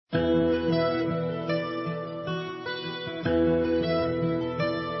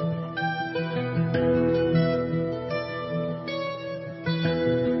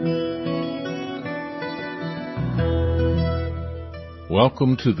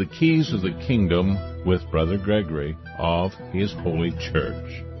Welcome to the Keys of the Kingdom with Brother Gregory of His Holy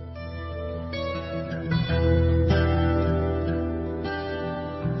Church.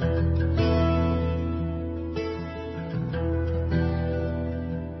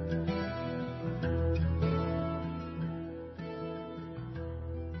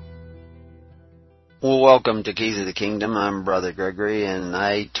 Well, welcome to Keys of the Kingdom. I'm Brother Gregory, and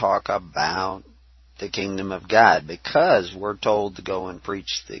I talk about the Kingdom of God because we're told to go and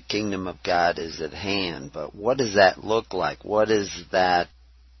preach the Kingdom of God is at hand. But what does that look like? What is that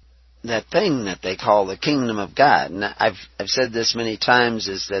thing that they call the Kingdom of God? And I've said this many times,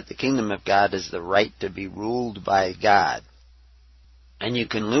 is that the Kingdom of God is the right to be ruled by God. And you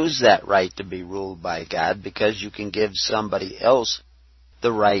can lose that right to be ruled by God because you can give somebody else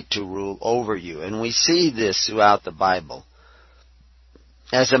the right to rule over you. And we see this throughout the Bible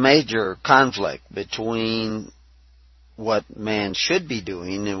as a major conflict between what man should be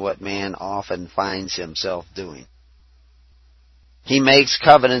doing and what man often finds himself doing. He makes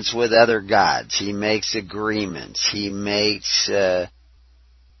covenants with other gods. He makes agreements. He makes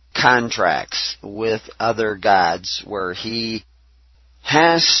contracts with other gods where he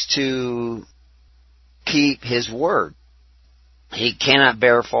has to keep his word. He cannot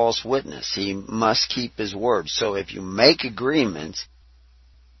bear false witness. He must keep his word. So if you make agreements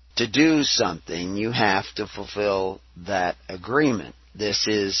to do something, you have to fulfill that agreement. This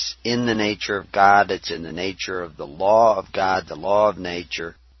is in the nature of God. It's in the nature of the law of God, the law of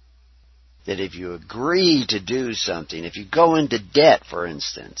nature, that if you agree to do something, if you go into debt, for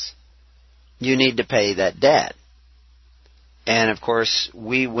instance, you need to pay that debt. And, of course,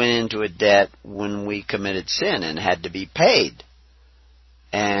 we went into a debt when we committed sin and had to be paid.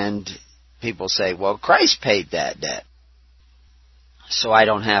 And people say, well, Christ paid that debt, so I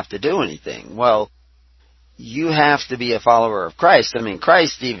don't have to do anything. Well, you have to be a follower of Christ. I mean,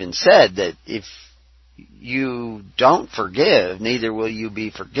 Christ even said that if you don't forgive, neither will you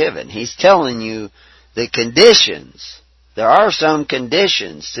be forgiven. He's telling you the conditions. There are some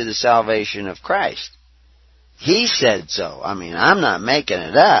conditions to the salvation of Christ. He said so. I mean, I'm not making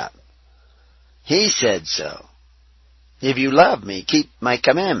it up. He said so. If you love me, keep my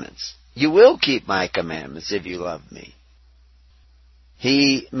commandments. You will keep my commandments if you love me.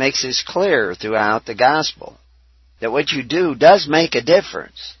 He makes this clear throughout the gospel that what you do does make a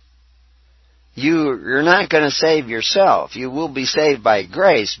difference. You're not going to save yourself. You will be saved by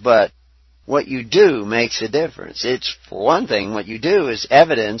grace, but what you do makes a difference. It's, for one thing, what you do is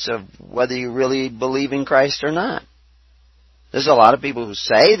evidence of whether you really believe in Christ or not. There's a lot of people who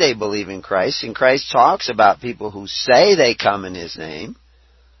say they believe in Christ, and Christ talks about people who say they come in His name,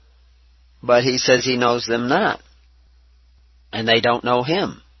 but He says He knows them not. And they don't know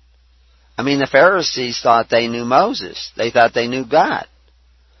Him. I mean, the Pharisees thought they knew Moses. They thought they knew God.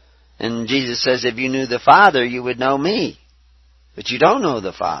 And Jesus says, if you knew the Father, you would know me. But you don't know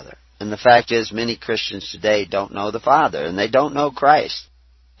the Father. And the fact is, many Christians today don't know the Father, and they don't know Christ.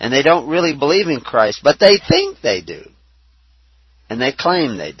 And they don't really believe in Christ, but they think they do. And they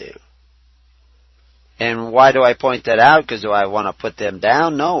claim they do. And why do I point that out? Because do I want to put them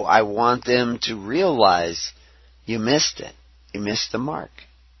down? No, I want them to realize you missed it. You missed the mark.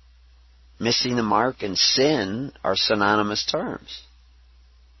 Missing the mark and sin are synonymous terms.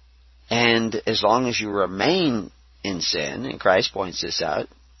 And as long as you remain in sin, and Christ points this out,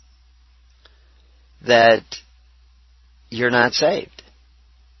 that you're not saved.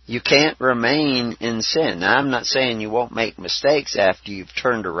 You can't remain in sin. Now, I'm not saying you won't make mistakes after you've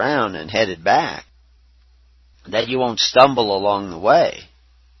turned around and headed back, that you won't stumble along the way.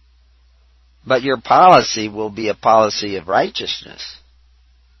 But your policy will be a policy of righteousness.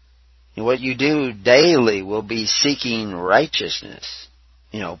 And what you do daily will be seeking righteousness.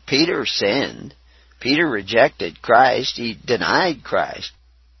 You know, Peter sinned. Peter rejected Christ. He denied Christ.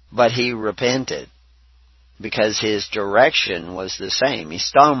 But he repented because his direction was the same. He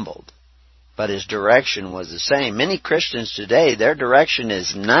stumbled, but his direction was the same. Many Christians today, their direction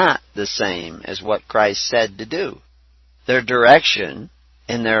is not the same as what Christ said to do. Their direction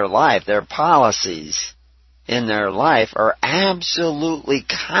in their life, their policies in their life are absolutely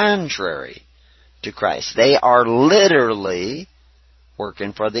contrary to Christ. They are literally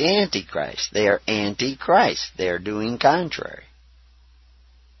working for the Antichrist. They are anti-Christ. They are doing contrary.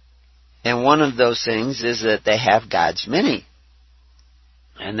 And one of those things is that they have gods many.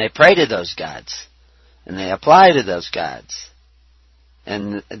 And they pray to those gods. And they apply to those gods.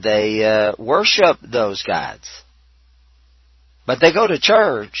 And they worship those gods. But they go to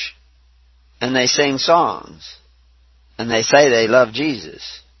church and they sing songs. And they say they love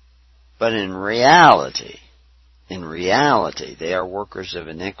Jesus. But in reality, In reality, they are workers of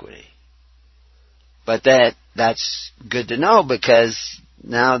iniquity. But that's good to know, because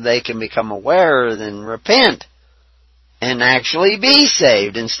now they can become aware and repent and actually be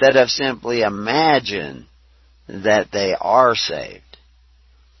saved, instead of simply imagine that they are saved.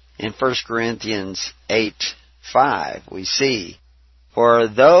 In 1 Corinthians 8:5, we see, "For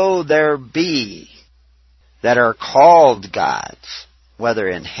though there be that are called gods, whether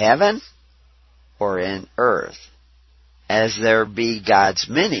in heaven or in earth, as there be gods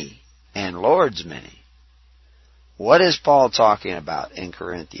many and lords many." What is Paul talking about in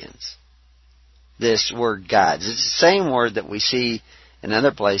Corinthians? This word gods. It's the same word that we see in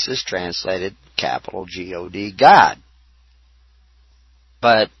other places translated capital G-O-D, God.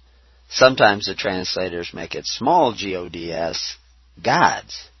 But sometimes the translators make it small G-O-D-S,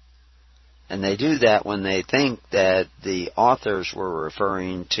 gods. And they do that when they think that the authors were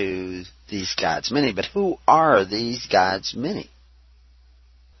referring to these gods many. But who are these gods many?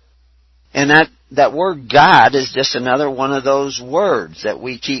 And that word God is just another one of those words that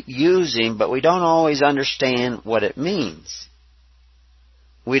we keep using, but we don't always understand what it means.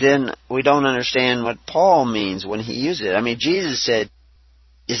 We don't understand what Paul means when he uses it. I mean, Jesus said,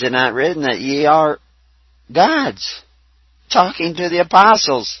 "Is it not written that ye are gods?" Talking to the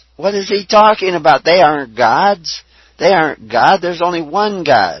apostles. What is he talking about? They aren't gods. They aren't God. There's only one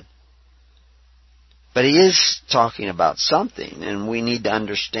God. But he is talking about something, and we need to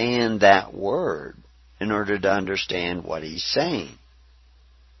understand that word in order to understand what he's saying.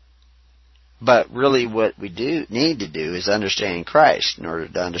 But really what we need to do is understand Christ in order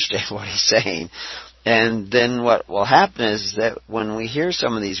to understand what he's saying. And then what will happen is that when we hear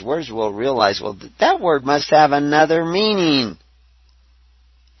some of these words, we'll realize, well, that word must have another meaning.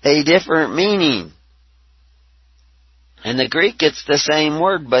 A different meaning. In the Greek, it's the same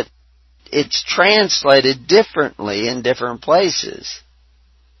word, but it's translated differently in different places.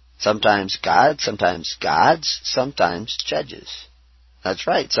 Sometimes God, sometimes gods, sometimes judges. That's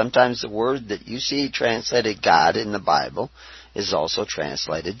right. Sometimes the word that you see translated God in the Bible is also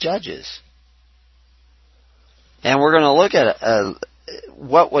translated judges. And we're going to look at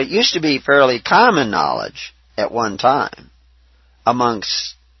what used to be fairly common knowledge at one time,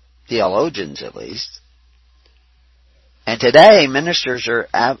 amongst theologians at least. And today, ministers are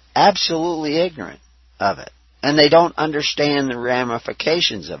absolutely ignorant of it. And they don't understand the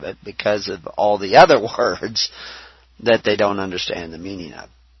ramifications of it because of all the other words that they don't understand the meaning of.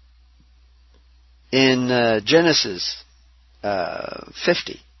 In Genesis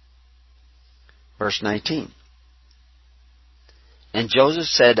 50, verse 19, "And Joseph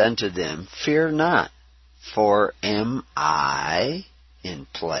said unto them, Fear not, for am I in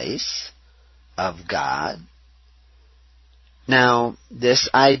place of God?" Now, this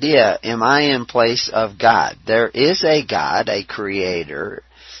idea, am I in place of God? There is a God, a creator.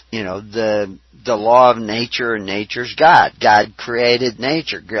 You know, the law of nature, and nature's God. God created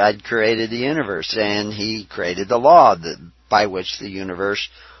nature. God created the universe, and he created the law by which the universe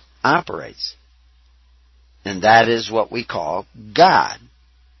operates. And that is what we call God.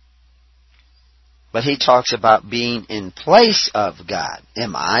 But he talks about being in place of God.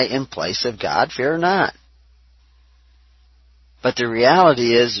 Am I in place of God? Fear not. But the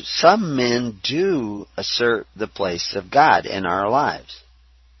reality is, some men do assert the place of God in our lives.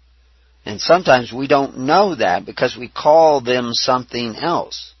 And sometimes we don't know that because we call them something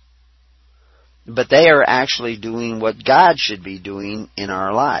else. But they are actually doing what God should be doing in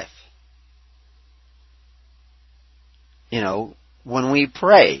our life. You know, when we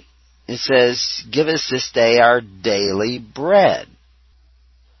pray, it says, "Give us this day our daily bread."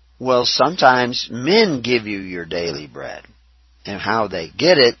 Well, sometimes men give you your daily bread. And how they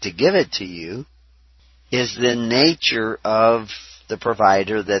get it, to give it to you, is the nature of the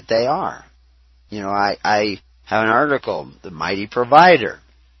provider that they are. You know, I have an article, The Mighty Provider.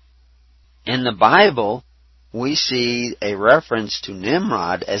 In the Bible, we see a reference to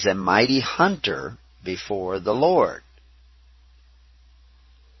Nimrod as a mighty hunter before the Lord.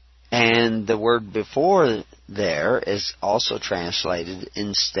 And the word before there is also translated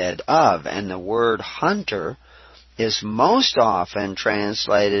instead of. And the word hunter is most often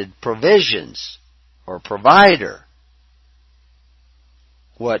translated provisions or provider.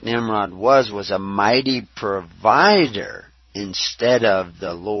 What Nimrod was a mighty provider instead of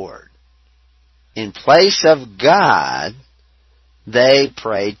the Lord. In place of God, they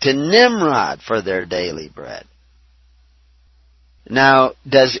prayed to Nimrod for their daily bread. Now,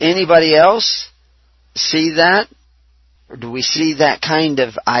 does anybody else see that? Or do we see that kind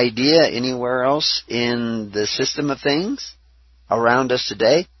of idea anywhere else in the system of things around us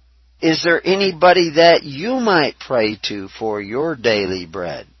today? Is there anybody that you might pray to for your daily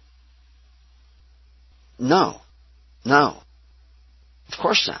bread? No. No. Of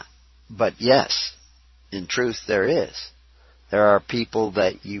course not. But yes, in truth there is. There are people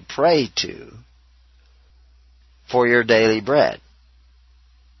that you pray to for your daily bread.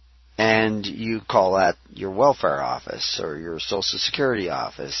 And you call that your welfare office or your Social Security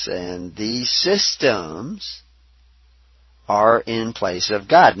office. And these systems are in place of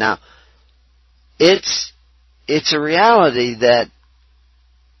God. Now, it's a reality that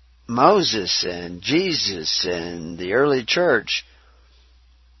Moses and Jesus and the early church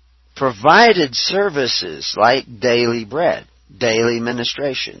provided services like daily bread, daily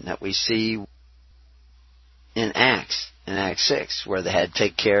ministration that we see in Acts 6, where they had to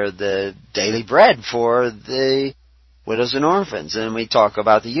take care of the daily bread for the widows and orphans. And we talk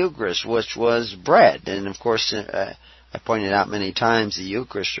about the Eucharist, which was bread. And of course, I pointed out many times, the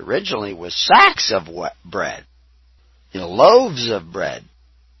Eucharist originally was sacks of bread, loaves of bread,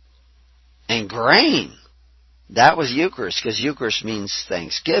 and grain. That was Eucharist, because Eucharist means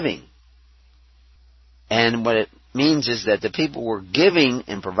thanksgiving. And what it means is that the people were giving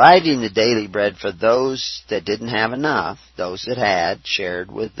and providing the daily bread for those that didn't have enough, those that had shared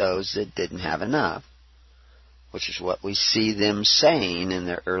with those that didn't have enough, which is what we see them saying in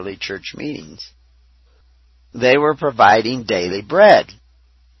their early church meetings. They were providing daily bread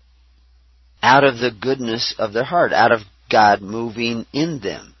out of the goodness of their heart, out of God moving in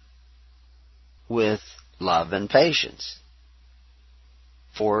them with love and patience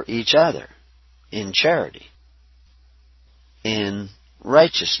for each other, in charity, in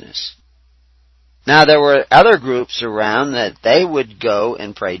righteousness. Now, there were other groups around that they would go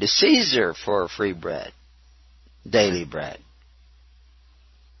and pray to Caesar for free bread, daily bread.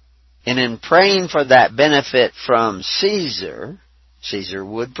 And in praying for that benefit from Caesar, Caesar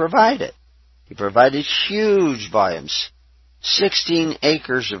would provide it. He provided huge volumes. 16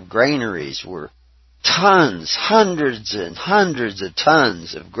 acres of granaries were tons, hundreds and hundreds of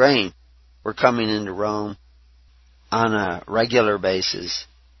tons of grain were coming into Rome on a regular basis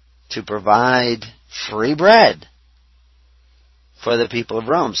to provide free bread for the people of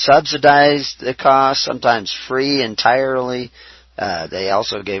Rome. Subsidized the cost, sometimes free entirely. They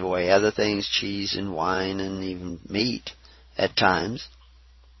also gave away other things, cheese and wine and even meat at times,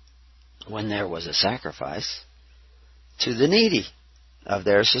 when there was a sacrifice, to the needy of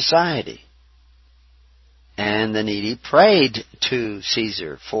their society. And the needy prayed to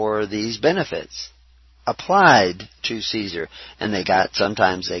Caesar for these benefits, applied to Caesar, and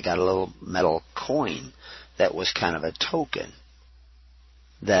sometimes they got a little metal coin that was kind of a token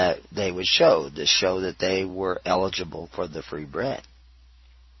that they would show to show that they were eligible for the free bread.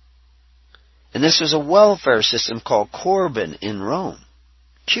 And this was a welfare system called Corban in Rome.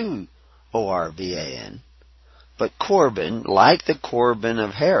 Corban. But Corban, like the Corban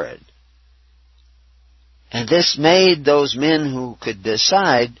of Herod. And this made those men who could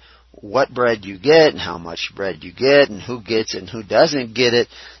decide what bread you get and how much bread you get and who gets and who doesn't get it.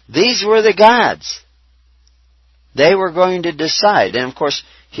 These were the gods. They were going to decide. And of course,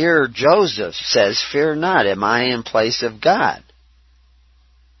 here Joseph says, "Fear not, am I in place of God?"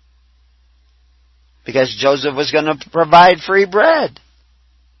 Because Joseph was going to provide free bread.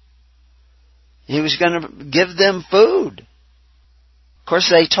 He was going to give them food. Of course,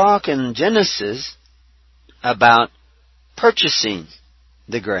 they talk in Genesis about purchasing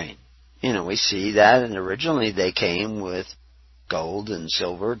the grain. We see that, and originally they came with gold and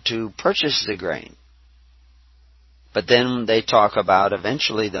silver to purchase the grain. But then they talk about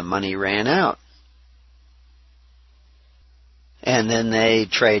eventually the money ran out. And then they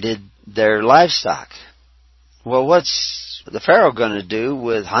traded their livestock. Well, what's the Pharaoh going to do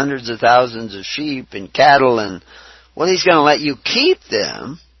with hundreds of thousands of sheep and cattle? And he's going to let you keep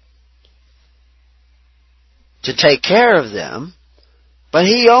them to take care of them, but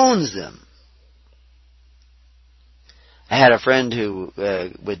he owns them. I had a friend who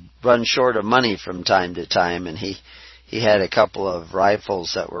would run short of money from time to time, and he had a couple of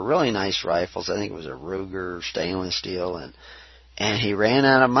rifles that were really nice rifles. I think it was a Ruger stainless steel, and he ran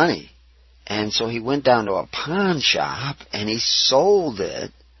out of money. And so he went down to a pawn shop and he sold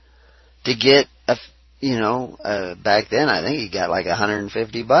it to get back then I think he got like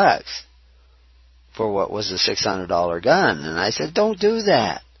 $150 for what was a $600 gun. And I said, "Don't do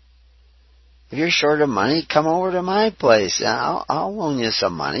that. If you're short of money, come over to my place. I'll loan you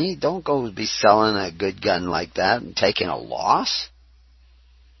some money. Don't go be selling a good gun like that and taking a loss."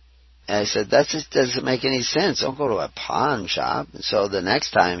 And I said, "That just doesn't make any sense. Don't go to a pawn shop." And so the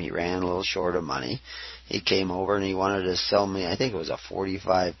next time he ran a little short of money, he came over and he wanted to sell me, I think it was a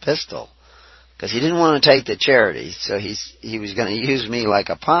 .45 pistol. Because he didn't want to take the charity, so he was going to use me like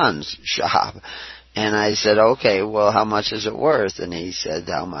a pawn shop. And I said, okay, well, how much is it worth? And he said,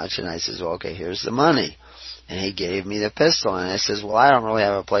 how much? And I said, well, okay, here's the money. And he gave me the pistol. And I says, well, I don't really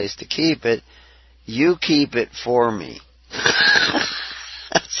have a place to keep it. You keep it for me.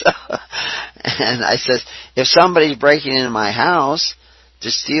 And I says, if somebody's breaking into my house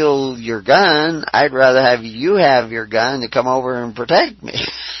to steal your gun, I'd rather have you have your gun to come over and protect me.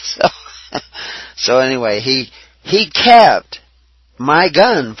 So anyway, he kept my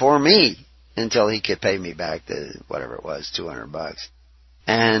gun for me until he could pay me back the, whatever it was, $200.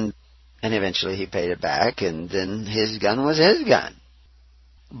 And eventually he paid it back, and then his gun was his gun.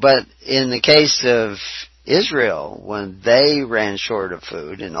 But in the case of Israel, when they ran short of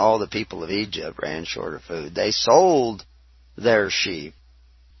food, and all the people of Egypt ran short of food, they sold their sheep,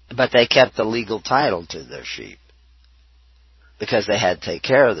 but they kept the legal title to their sheep because they had to take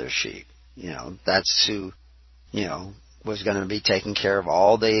care of their sheep. That's who, was going to be taking care of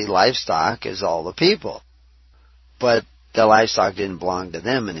all the livestock is all the people. But the livestock didn't belong to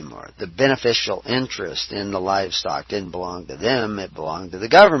them anymore. The beneficial interest in the livestock didn't belong to them. It belonged to the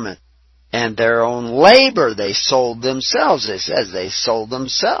government. And their own labor, they sold themselves. It says they sold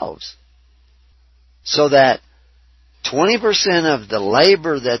themselves. So that 20% of the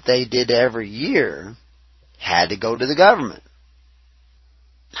labor that they did every year had to go to the government.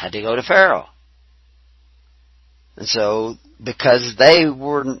 Had to go to Pharaoh. And so, because they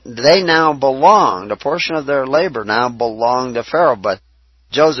now belonged, a portion of their labor now belonged to Pharaoh, but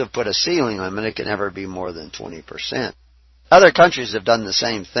Joseph put a ceiling limit. It can never be more than 20%. Other countries have done the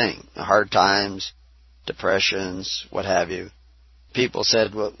same thing. Hard times, depressions, what have you. People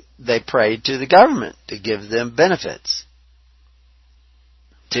said, well, they prayed to the government to give them benefits,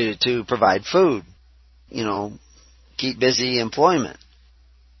 to provide food, keep busy employment,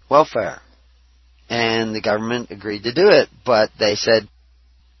 welfare. And the government agreed to do it, but they said,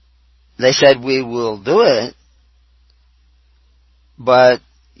 we will do it, but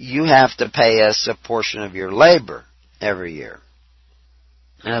you have to pay us a portion of your labor every year.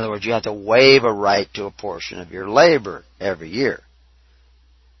 In other words, you have to waive a right to a portion of your labor every year.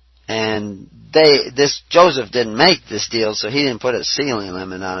 And Joseph didn't make this deal, so he didn't put a ceiling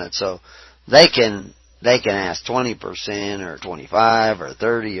limit on it, so they can ask 20% or 25 or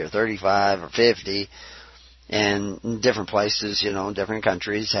 30 or 35 or 50. And different places, different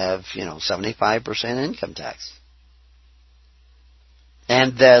countries have, 75% income tax.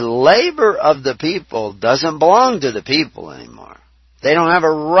 And the labor of the people doesn't belong to the people anymore. They don't have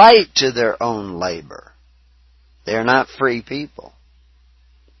a right to their own labor. They're not free people.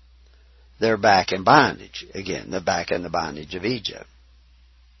 They're back in bondage. Again, they're back in the bondage of Egypt.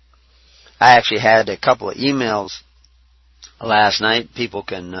 I actually had a couple of emails last night. People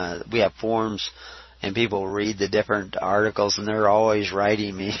can, we have forums, and people read the different articles, and they're always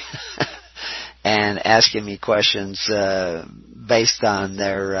writing me and asking me questions based on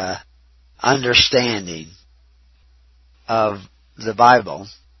their understanding of the Bible.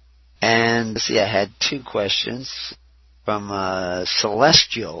 And see, I had two questions from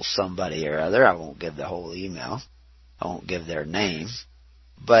Celestial somebody or other. I won't give the whole email. I won't give their name.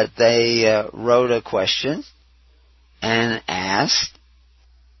 But they wrote a question and asked,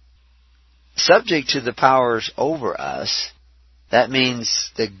 subject to the powers over us, that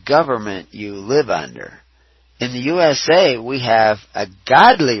means the government you live under. In the USA, we have a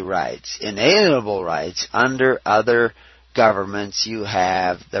godly rights, inalienable rights. Under other governments, you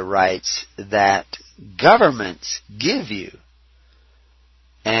have the rights that governments give you.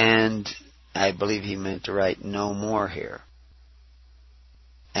 And I believe he meant to write no more here.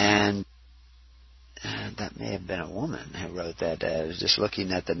 And that may have been a woman who wrote that. I was just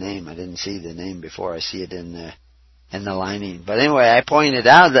looking at the name. I didn't see the name before. I see it in the lining. But anyway, I pointed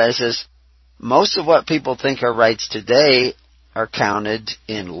out that it says most of what people think are rights today are counted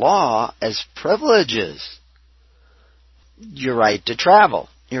in law as privileges. Your right to travel,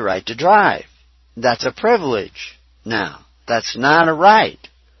 your right to drive. That's a privilege now. That's not a right.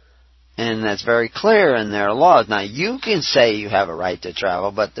 And that's very clear in their laws. Now, you can say you have a right to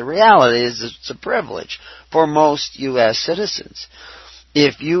travel, but the reality is it's a privilege for most U.S. citizens.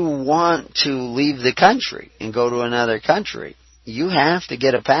 If you want to leave the country and go to another country, you have to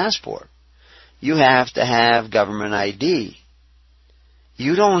get a passport. You have to have government ID.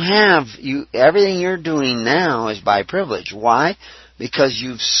 You don't have, everything you're doing now is by privilege. Why? Because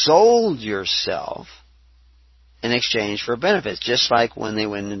you've sold yourself in exchange for benefits, just like when they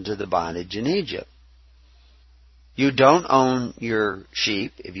went into the bondage in Egypt. You don't own your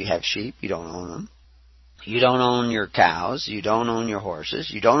sheep. If you have sheep, you don't own them. You don't own your cows. You don't own your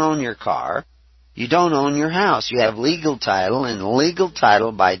horses. You don't own your car. You don't own your house. You have legal title, and legal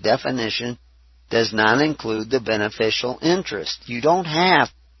title, by definition, does not include the beneficial interest. You don't have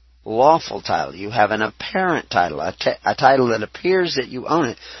lawful title. You have an apparent title, a title that appears that you own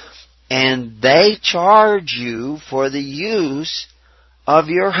it. And they charge you for the use of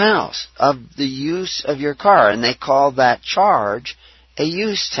your house, of the use of your car. And they call that charge a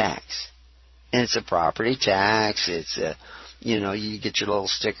use tax. And it's a property tax. It's a, you get your little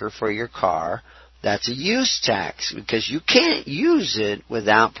sticker for your car. That's a use tax because you can't use it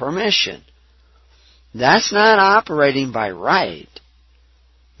without permission. That's not operating by right.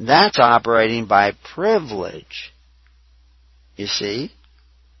 That's operating by privilege. You see?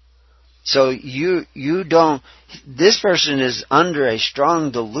 So you don't, this person is under a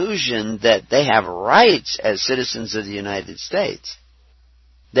strong delusion that they have rights as citizens of the United States.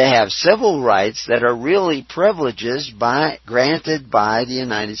 They have civil rights that are really privileges granted by the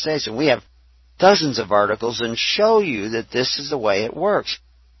United States. And we have dozens of articles and show you that this is the way it works.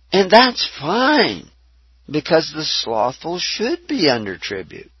 And that's fine, because the slothful should be under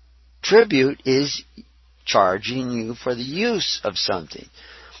tribute. Tribute is charging you for the use of something.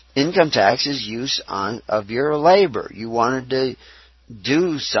 Income tax is use of your labor. You wanted to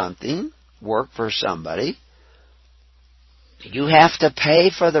do something, work for somebody. You have to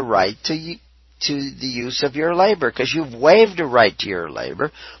pay for the right to the use of your labor, because you've waived a right to your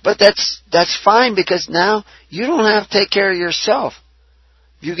labor. But that's fine, because now you don't have to take care of yourself.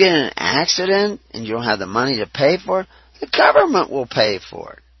 If you get in an accident and you don't have the money to pay for it, the government will pay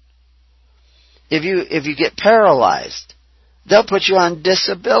for it. If you get paralyzed, they'll put you on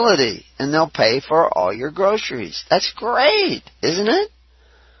disability and they'll pay for all your groceries. That's great, isn't it?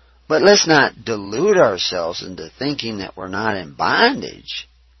 But let's not delude ourselves into thinking that we're not in bondage.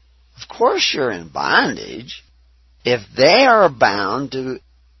 Of course you're in bondage. If they are bound to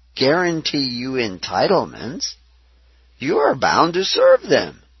guarantee you entitlements, you are bound to serve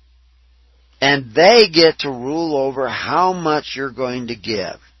them. And they get to rule over how much you're going to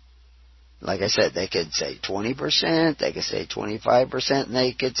give. Like I said, they could say 20%, they could say 25%, and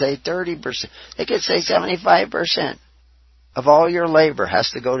they could say 30%. They could say 75% of all your labor has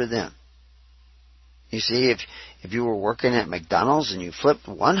to go to them. You see, if you were working at McDonald's and you flipped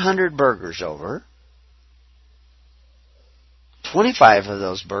 100 burgers over, 25 of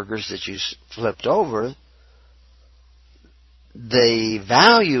those burgers that you flipped over, the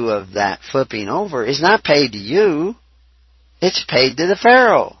value of that flipping over is not paid to you. It's paid to the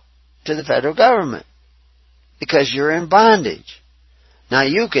Pharaoh, to the federal government, because you're in bondage. Now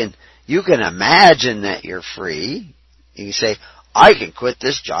you can imagine that you're free. You can say, I can quit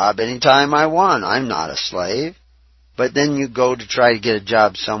this job anytime I want. I'm not a slave. But then you go to try to get a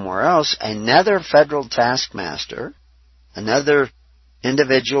job somewhere else. Another federal taskmaster, another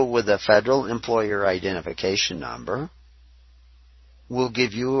individual with a federal employer identification number, will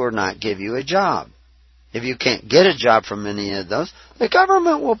give you or not give you a job. If you can't get a job from any of those, the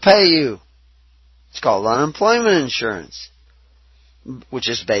government will pay you. It's called unemployment insurance, which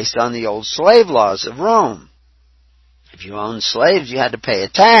is based on the old slave laws of Rome. If you owned slaves, you had to pay a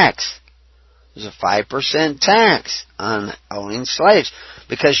tax. There's a 5% tax on owning slaves,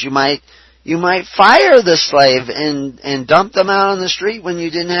 because you might fire the slave and dump them out on the street when you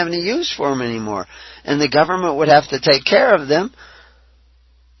didn't have any use for them anymore. And the government would have to take care of them.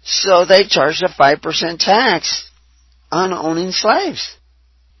 So they charged a 5% tax on owning slaves.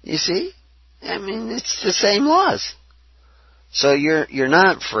 You see? I mean, it's the same laws. So you're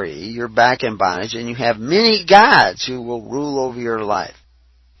not free, you're back in bondage, and you have many gods who will rule over your life.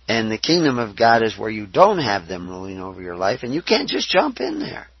 And the kingdom of God is where you don't have them ruling over your life, and you can't just jump in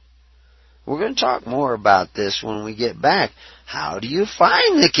there. We're going to talk more about this when we get back. How do you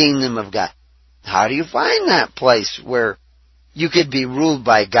find the kingdom of God? How do you find that place where you could be ruled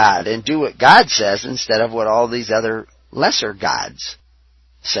by God and do what God says instead of what all these other lesser gods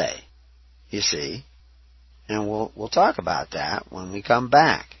say? You see? And we'll talk about that when we come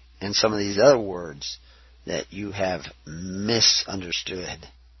back, and some of these other words that you have misunderstood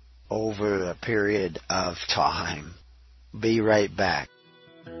over a period of time. Be right back.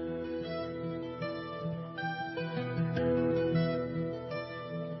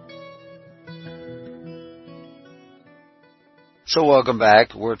 So welcome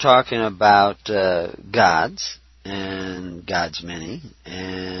back. We're talking about gods, and gods many,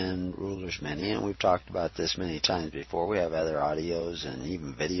 and rulers many, and we've talked about this many times before. We have other audios and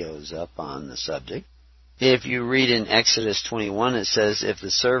even videos up on the subject. If you read in Exodus 21, it says, if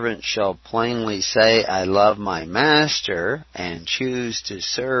the servant shall plainly say, I love my master, and choose to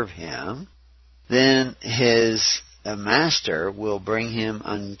serve him, then his master will bring him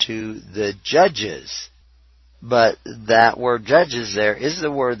unto the judges. But that word judges there is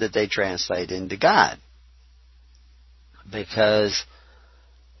the word that they translate into God. Because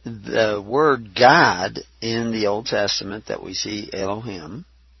the word God in the Old Testament that we see, Elohim,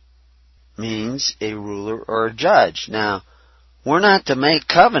 means a ruler or a judge. Now, we're not to make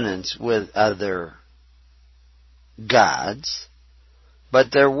covenants with other gods,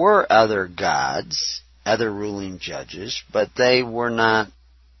 but there were other gods, other ruling judges, but they were not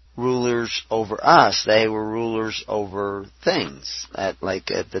rulers over us. They were rulers over things, like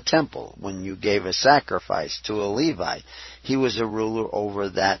at the temple, when you gave a sacrifice to a Levite. He was a ruler over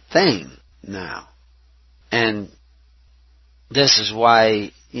that thing now. And this is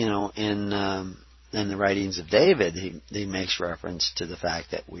why, in the writings of David, he makes reference to the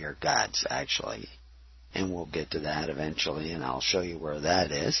fact that we are gods, actually. And we'll get to that eventually, and I'll show you where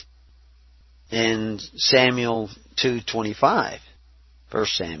that is. In Samuel 2:25, 1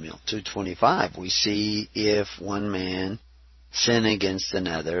 Samuel 2:25, we see if one man sin against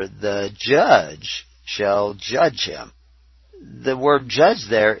another, the judge shall judge him. The word judge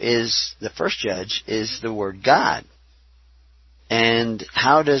there is, the first judge is the word God. And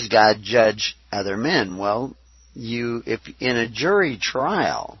how does God judge other men? Well, if in a jury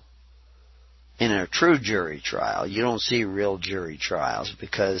trial, in a true jury trial, you don't see real jury trials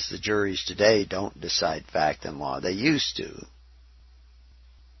because the juries today don't decide fact and law. They used to.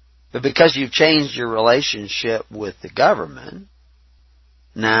 But because you've changed your relationship with the government,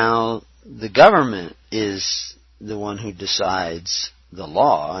 now the government is the one who decides the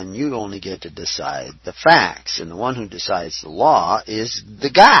law, and you only get to decide the facts. And the one who decides the law is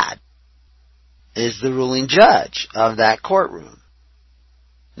the God, is the ruling judge of that courtroom.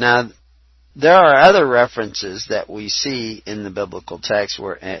 Now, there are other references that we see in the biblical text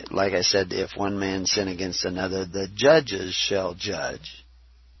where, like I said, if one man sin against another, the judges shall judge.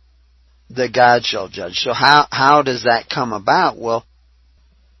 The God shall judge. So how does that come about? Well,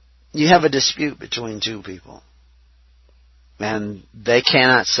 you have a dispute between two people, and they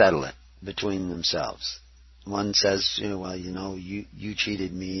cannot settle it between themselves. One says, you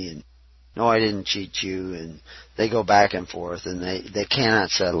cheated me, and no, I didn't cheat you, and they go back and forth, and they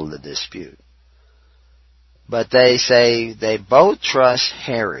cannot settle the dispute. But they say they both trust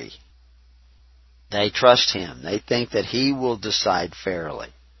Harry. They trust him. They think that he will decide fairly.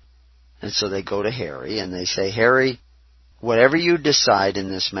 And so they go to Harry and they say, Harry, whatever you decide in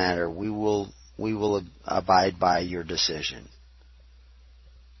this matter, we will abide by your decision.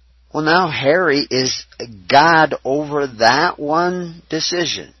 Well, now Harry is God over that one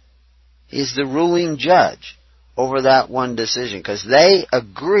decision. He's the ruling judge over that one decision because they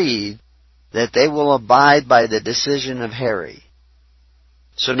agreed that they will abide by the decision of Harry.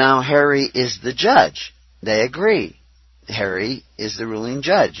 So now Harry is the judge. They agree. Harry is the ruling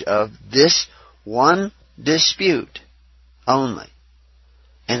judge of this one dispute only.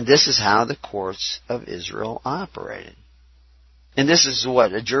 And this is how the courts of Israel operated. And this is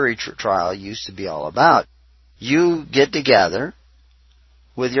what a jury trial used to be all about. You get together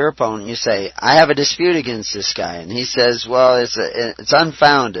with your opponent, you say, I have a dispute against this guy. And he says, well, it's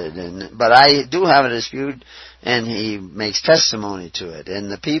unfounded, but I do have a dispute, and he makes testimony to it.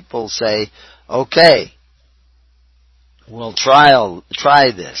 And the people say, okay, we'll try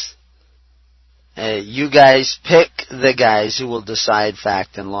this. You guys pick the guys who will decide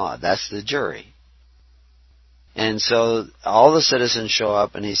fact and law. That's the jury. And so all the citizens show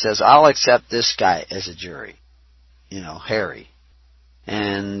up, and he says, I'll accept this guy as a jury. Harry.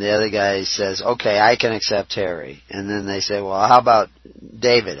 And the other guy says, okay, I can accept Harry. And then they say, well, how about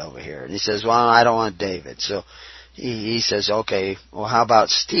David over here? And he says, well, I don't want David. So he says, okay, well, how about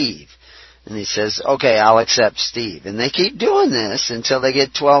Steve? And he says, okay, I'll accept Steve. And they keep doing this until they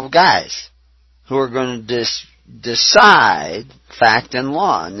get 12 guys who are going to decide fact and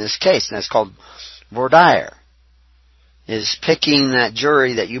law in this case. And that's called voir dire, is picking that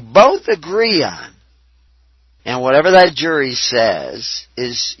jury that you both agree on. And whatever that jury says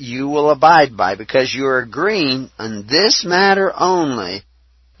is you will abide by because you're agreeing on this matter only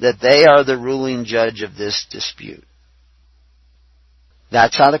that they are the ruling judge of this dispute.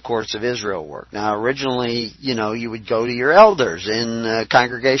 That's how the courts of Israel work. Now, originally, you would go to your elders in a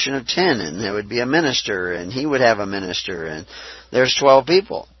congregation of 10, and there would be a minister, and he would have a minister, and there's 12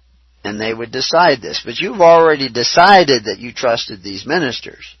 people, and they would decide this. But you've already decided that you trusted these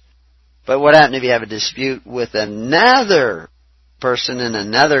ministers. But what happened if you have a dispute with another person in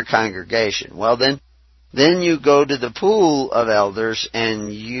another congregation? Well, then you go to the pool of elders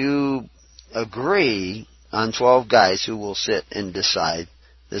and you agree on 12 guys who will sit and decide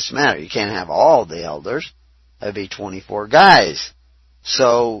this matter. You can't have all the elders. That'd be 24 guys.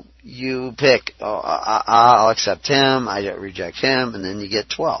 So you pick, I'll accept him, I reject him, and then you get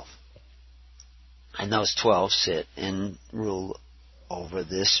 12. And those 12 sit and rule over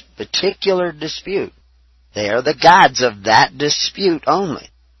this particular dispute. They are the gods of that dispute only.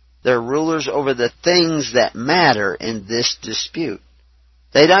 They're rulers over the things that matter in this dispute.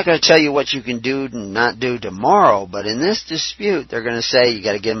 They're not going to tell you what you can do and not do tomorrow, but in this dispute, they're going to say you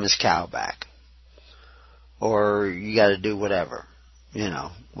got to give him his cow back. Or you got to do whatever.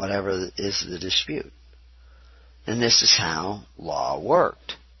 Whatever is the dispute. And this is how law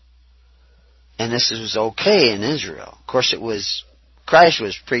worked. And this was okay in Israel. Of course, Christ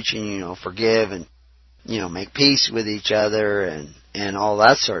was preaching, forgive and, make peace with each other and all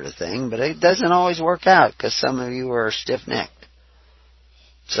that sort of thing. But it doesn't always work out because some of you are stiff-necked.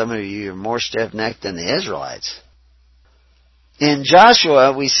 Some of you are more stiff-necked than the Israelites. In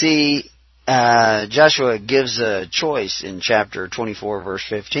Joshua, we see Joshua gives a choice in chapter 24, verse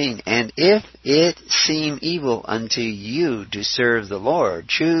 15. And if it seem evil unto you to serve the Lord,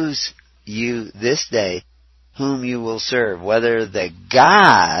 choose you this day whom you will serve, whether the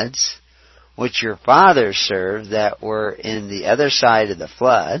gods which your fathers served that were in the other side of the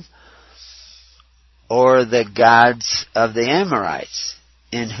flood, or the gods of the Amorites,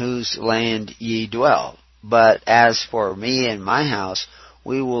 in whose land ye dwell. But as for me and my house,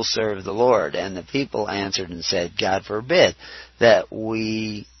 we will serve the Lord. And the people answered and said, God forbid that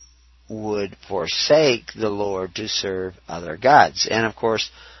we would forsake the Lord to serve other gods. And of course,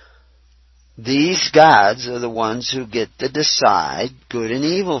 these gods are the ones who get to decide good and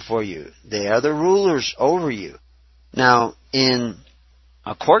evil for you. They are the rulers over you. Now, in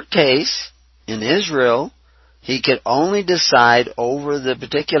a court case in Israel, he could only decide over the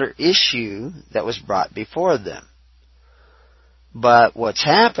particular issue that was brought before them. But what's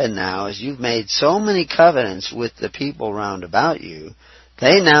happened now is you've made so many covenants with the people round about you,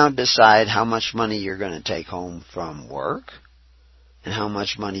 they now decide how much money you're going to take home from work and how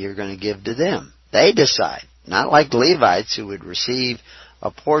much money you're going to give to them. They decide. Not like Levites who would receive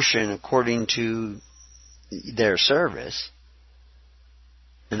a portion according to their service.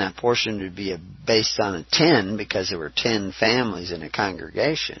 And that portion would be based on a 10 because there were 10 families in a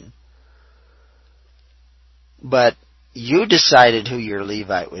congregation. But you decided who your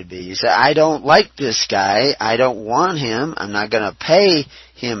Levite would be. You said, I don't like this guy. I don't want him. I'm not going to pay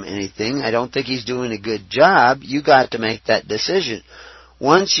him anything. I don't think he's doing a good job. You got to make that decision.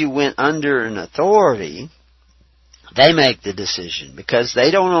 Once you went under an authority, they make the decision because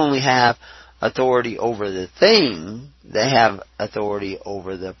they don't only have authority over the thing, they have authority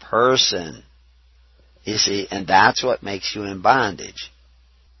over the person. You see, and that's what makes you in bondage.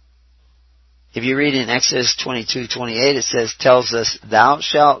 If you read in Exodus 22:28, it tells us, Thou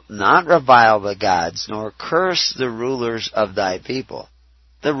shalt not revile the gods, nor curse the rulers of thy people,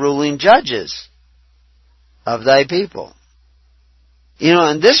 the ruling judges of thy people.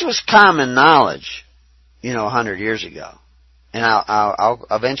 And this was common knowledge, 100 years ago. And I'll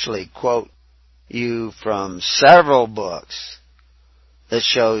eventually quote you from several books that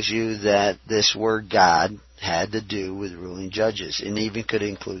shows you that this word God had to do with ruling judges, and even could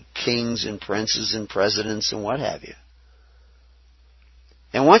include kings and princes and presidents and what have you.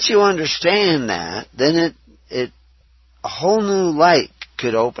 And once you understand that, then a whole new light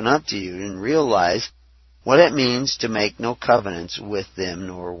could open up to you and realize what it means to make no covenants with them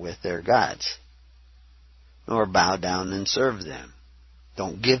nor with their gods, nor bow down and serve them.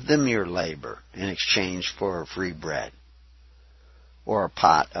 Don't give them your labor in exchange for free bread or a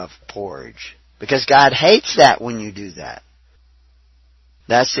pot of porridge. Because God hates that when you do that.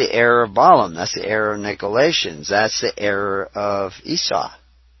 That's the error of Balaam. That's the error of Nicolaitans. That's the error of Esau.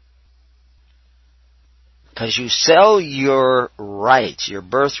 Because you sell your rights, your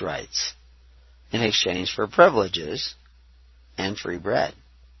birthrights, in exchange for privileges and free bread.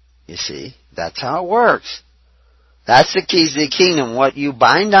 You see, that's how it works. That's the keys to the kingdom. What you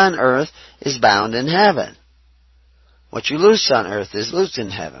bind on earth is bound in heaven. What you loose on earth is loosed in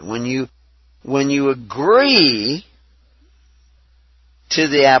heaven. When you agree to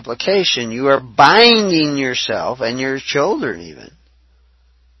the application, you are binding yourself and your children even.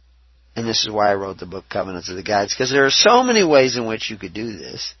 And this is why I wrote the book Covenants of the Gods, because there are so many ways in which you could do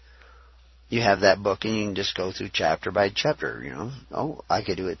this. You have that book and you can just go through chapter by chapter, Oh, I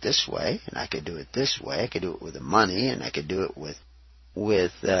could do it this way, and I could do it this way. I could do it with the money, and I could do it with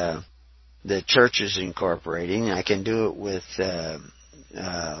the churches incorporating. I can do it with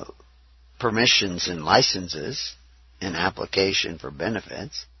permissions and licenses and application for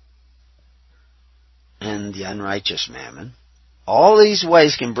benefits and the unrighteous mammon. All these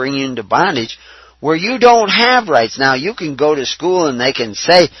ways can bring you into bondage where you don't have rights. Now, you can go to school and they can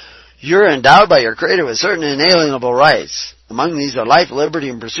say, you're endowed by your Creator with certain inalienable rights. Among these are life, liberty,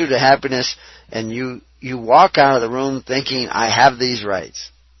 and pursuit of happiness. And you walk out of the room thinking, I have these rights.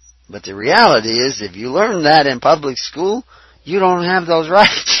 But the reality is, if you learn that in public school, you don't have those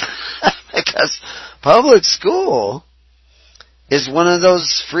rights. Because public school is one of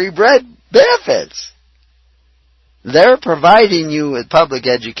those free bread benefits. They're providing you with public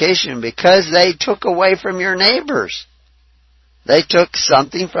education because they took away from your neighbors. They took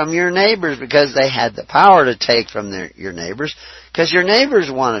something from your neighbors because they had the power to take from your neighbors, because your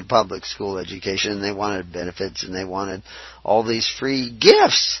neighbors wanted public school education, and they wanted benefits, and they wanted all these free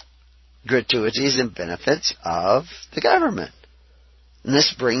gifts, gratuities, and benefits of the government. And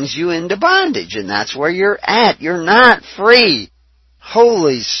this brings you into bondage, and that's where you're at. You're not free.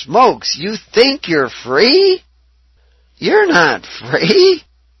 Holy smokes, you think you're free? You're not free.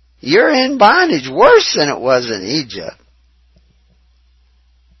 You're in bondage, worse than it was in Egypt.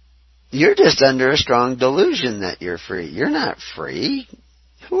 You're just under a strong delusion that you're free. You're not free.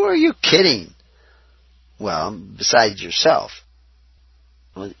 Who are you kidding? Well, besides yourself.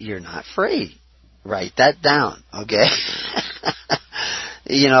 Well, you're not free. Write that down, okay?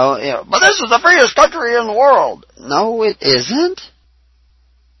 But this is the freest country in the world. No, it isn't.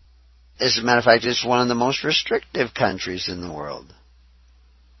 As a matter of fact, it's one of the most restrictive countries in the world.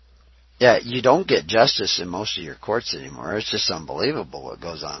 Yeah, you don't get justice in most of your courts anymore. It's just unbelievable what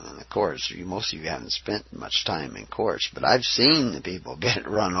goes on in the courts. Most of you haven't spent much time in courts, but I've seen the people get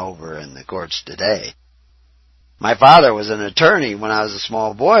run over in the courts today. My father was an attorney. When I was a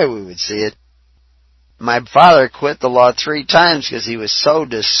small boy, we would see it. My father quit the law 3 times because he was so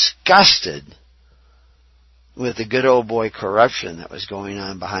disgusted with the good old boy corruption that was going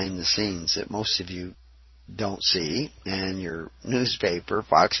on behind the scenes that most of you don't see, and your newspaper,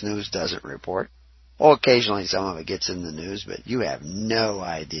 Fox News, doesn't report. Well, occasionally some of it gets in the news, but you have no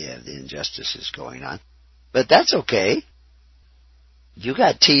idea of the injustices going on. But that's okay. You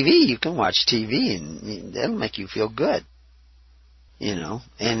got TV, you can watch TV, and that'll make you feel good. And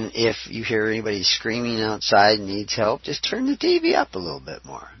if you hear anybody screaming outside and needs help, just turn the TV up a little bit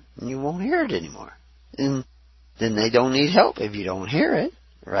more, and you won't hear it anymore. And then they don't need help if you don't hear it,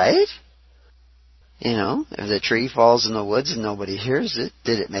 right? If the tree falls in the woods and nobody hears it,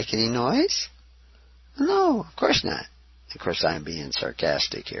 did it make any noise? No, of course not. Of course, I'm being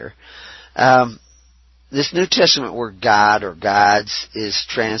sarcastic here. This New Testament word God or gods is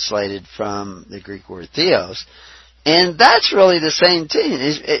translated from the Greek word theos, and that's really the same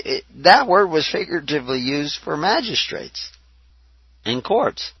thing. That word was figuratively used for magistrates in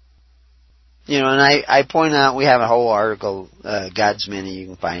courts. And I point out, we have a whole article, God's Many, you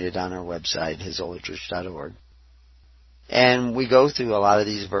can find it on our website, hisholychurch.org. And we go through a lot of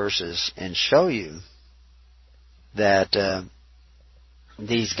these verses and show you that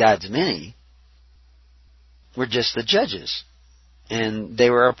these God's Many were just the judges. And they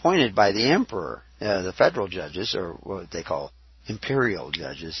were appointed by the emperor, the federal judges, or what they call imperial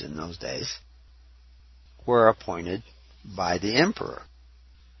judges in those days, were appointed by the emperor.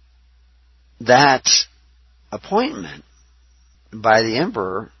 That appointment by the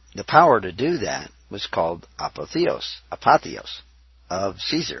emperor, the power to do that, was called apotheos of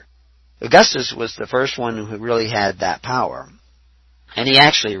Caesar. Augustus was the first one who really had that power, and he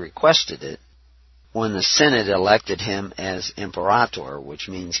actually requested it when the Senate elected him as imperator, which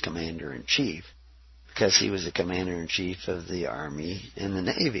means commander-in-chief, because he was the commander-in-chief of the army and the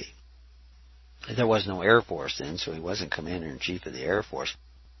navy. There was no Air Force then, so he wasn't commander-in-chief of the Air Force.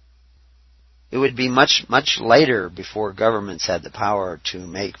 It would be much, much later before governments had the power to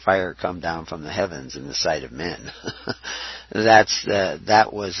make fire come down from the heavens in the sight of men. That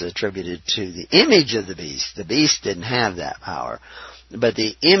was attributed to the image of the beast. The beast didn't have that power. But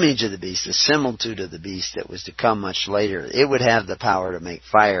the image of the beast, the similitude of the beast that was to come much later, it would have the power to make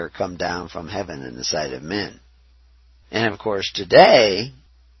fire come down from heaven in the sight of men. And of course today,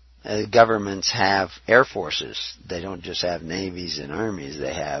 governments have air forces. They don't just have navies and armies,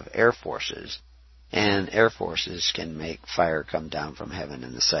 they have air forces. And air forces can make fire come down from heaven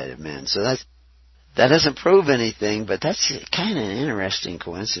in the sight of men. So that doesn't prove anything, but that's kind of an interesting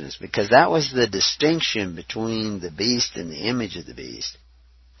coincidence, because that was the distinction between the beast and the image of the beast,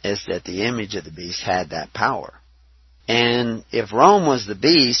 is that the image of the beast had that power. And if Rome was the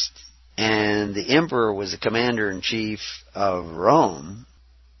beast and the emperor was the commander-in-chief of Rome,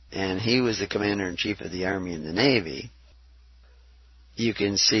 and he was the commander-in-chief of the army and the navy, you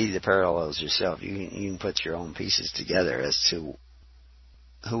can see the parallels yourself. You can put your own pieces together as to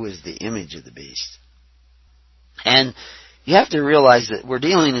who is the image of the beast. And You have to realize that we're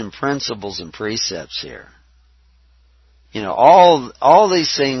dealing in principles and precepts here. You know, all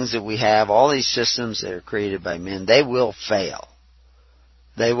these things that we have, all these systems that are created by men, they will fail.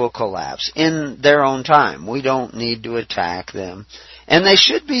 They will collapse in their own time. We don't need to attack them. And they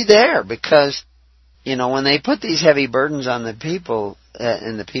should be there because, you know, when they put these heavy burdens on the people,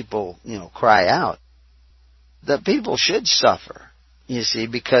 and the people, you know, cry out, the people should suffer, you see,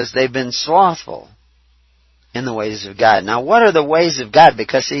 because they've been slothful in the ways of God. Now, what are the ways of God?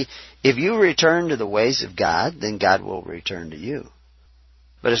 Because, see, if you return to the ways of God, then God will return to you.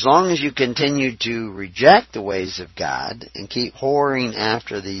 But as long as you continue to reject the ways of God and keep whoring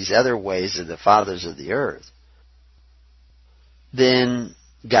after these other ways of the fathers of the earth, then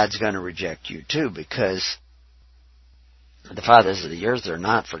God's going to reject you too, because the fathers of the earth are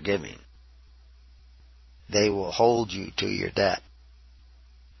not forgiving. They will hold you to your debt.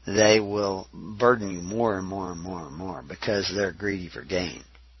 They will burden you more and more and more and more because they're greedy for gain.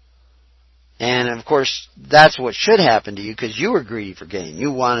 And, of course, that's what should happen to you because you were greedy for gain.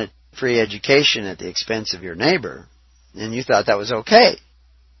 You wanted free education at the expense of your neighbor, and you thought that was okay.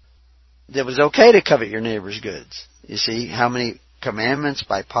 It was okay to covet your neighbor's goods. You see how many commandments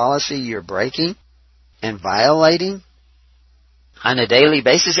by policy you're breaking and violating on a daily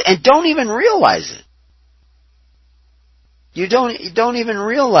basis and don't even realize it. You don't even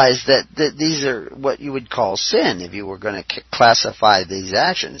realize that these are what you would call sin if you were going to classify these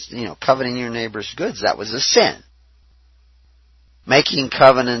actions. You know, coveting your neighbor's goods, that was a sin. Making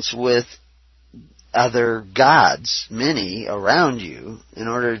covenants with other gods, many around you, in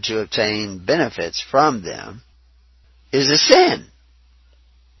order to obtain benefits from them, is a sin.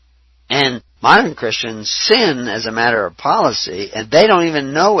 And modern Christians sin as a matter of policy, and they don't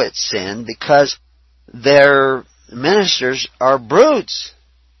even know it's sin because their ministers are brutes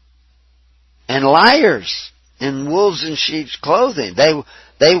and liars in wolves in sheep's clothing.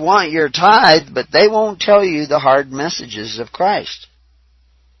 They want your tithe, but they won't tell you the hard messages of Christ.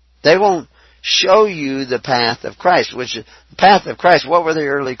 They won't show you the path of Christ, which the path of Christ, what were the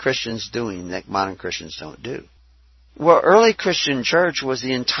early Christians doing that modern Christians don't do? Well, early Christian church was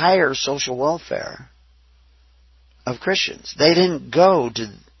the entire social welfare of Christians. They didn't go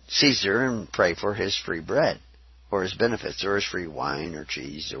to Caesar and pray for his free bread or his benefits or his free wine or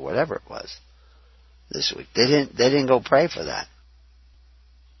cheese or whatever it was this week. They didn't go pray for that.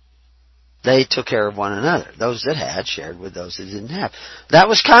 They took care of one another. Those that had shared with those that didn't have. That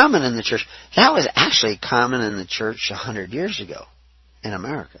was common in the church. That was actually common in the church 100 years ago in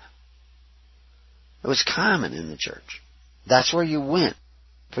America. It was common in the church. That's where you went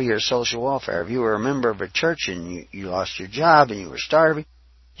for your social welfare. If you were a member of a church and you lost your job and you were starving,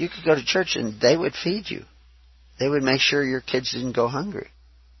 you could go to church and they would feed you. They would make sure your kids didn't go hungry.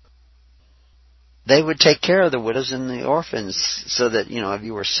 They would take care of the widows and the orphans so that, if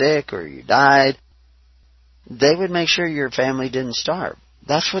you were sick or you died, they would make sure your family didn't starve.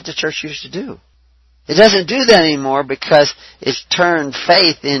 That's what the church used to do. It doesn't do that anymore because it's turned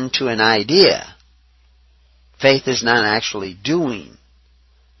faith into an idea. Faith is not actually doing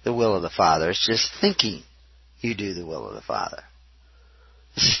the will of the Father. It's just thinking you do the will of the Father.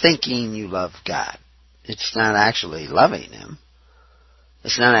 It's thinking you love God. It's not actually loving Him.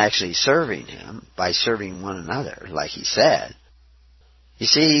 It's not actually serving Him by serving one another, like He said. You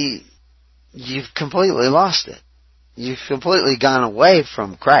see, you've completely lost it. You've completely gone away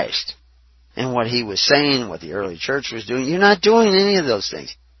from Christ and what He was saying, what the early church was doing. You're not doing any of those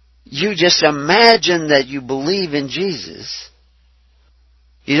things. You just imagine that you believe in Jesus.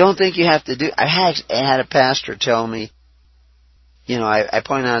 You don't think you have to do... I had a pastor tell me, I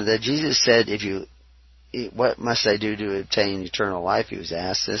point out that Jesus said, what must I do to obtain eternal life? He was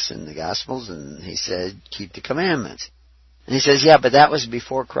asked this in the Gospels, and he said, keep the commandments. And he says, yeah, but that was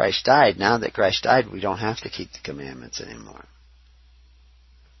before Christ died. Now that Christ died, we don't have to keep the commandments anymore.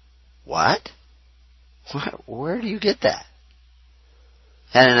 What? Where do you get that?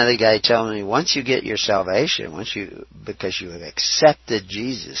 Had another guy tell me, once you get your salvation, because you have accepted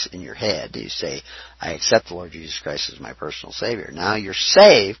Jesus in your head, you say, I accept the Lord Jesus Christ as my personal Savior. Now you're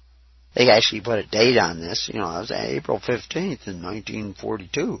saved. They actually put a date on this. It was April 15th in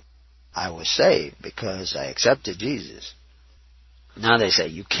 1942. I was saved because I accepted Jesus. Now they say,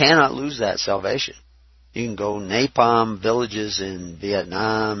 you cannot lose that salvation. You can go napalm villages in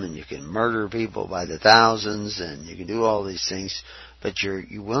Vietnam, and you can murder people by the thousands, and you can do all these things, but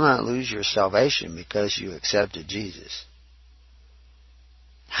you will not lose your salvation because you accepted Jesus.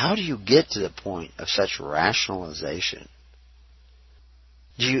 How do you get to the point of such rationalization?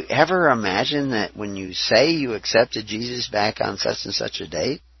 Do you ever imagine that when you say you accepted Jesus back on such and such a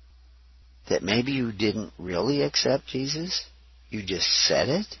date, that maybe you didn't really accept Jesus? You just said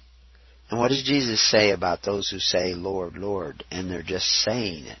it? And what does Jesus say about those who say, Lord, Lord, and they're just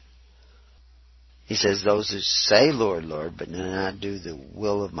saying it? He says, those who say, Lord, Lord, but do not do the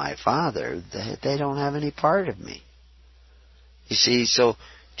will of my Father, they don't have any part of me. You see, so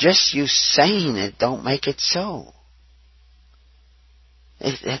just you saying it don't make it so.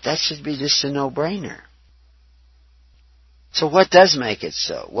 That should be just a no-brainer. So what does make it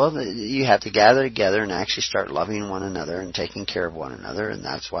so? Well, you have to gather together and actually start loving one another and taking care of one another, and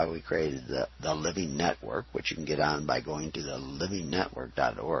that's why we created the Living Network, which you can get on by going to the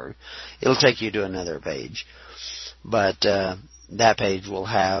livingnetwork.org. It'll take you to another page. But that page will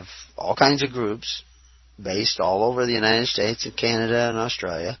have all kinds of groups based all over the United States and Canada and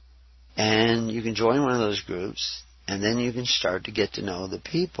Australia, and you can join one of those groups. And then you can start to get to know the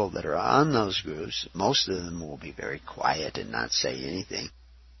people that are on those groups. Most of them will be very quiet and not say anything.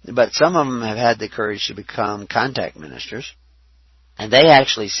 But some of them have had the courage to become contact ministers. And they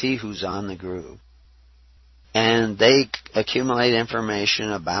actually see who's on the group. And they accumulate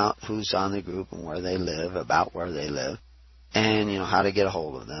information about who's on the group and where they live, about where they live, and how to get a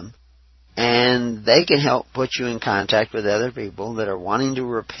hold of them. And they can help put you in contact with other people that are wanting to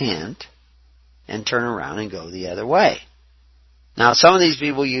repent and turn around and go the other way. Now, some of these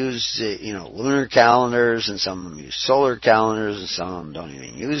people use, lunar calendars, and some of them use solar calendars, and some of them don't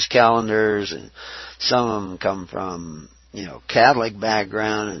even use calendars, and some of them come from, Catholic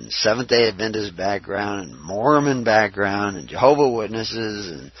background, and Seventh-day Adventist background, and Mormon background, and Jehovah's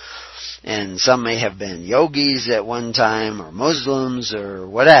Witnesses, and some may have been yogis at one time, or Muslims, or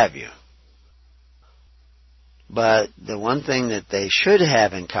what have you. But the one thing that they should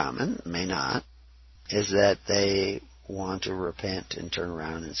have in common, may not, is that they want to repent and turn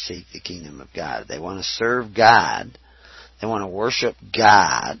around and seek the kingdom of God. They want to serve God. They want to worship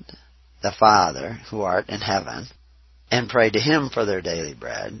God, the Father, who art in heaven, and pray to Him for their daily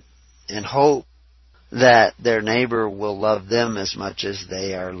bread, and hope that their neighbor will love them as much as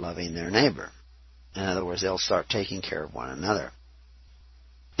they are loving their neighbor. In other words, they'll start taking care of one another.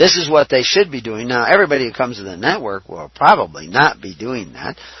 This is what they should be doing. Now, everybody who comes to the network will probably not be doing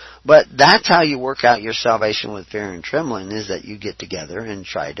that. But that's how you work out your salvation with fear and trembling, is that you get together and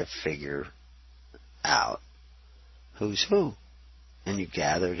try to figure out who's who. And you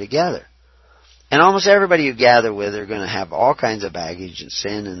gather together. And almost everybody you gather with are going to have all kinds of baggage and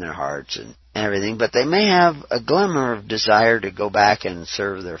sin in their hearts and everything, but they may have a glimmer of desire to go back and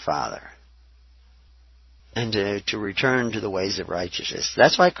serve their Father. And to return to the ways of righteousness.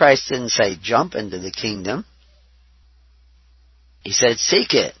 That's why Christ didn't say, jump into the kingdom. He said,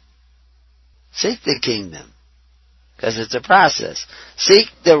 seek it. Seek the kingdom. Because it's a process. Seek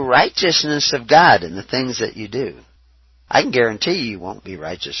the righteousness of God in the things that you do. I can guarantee you won't be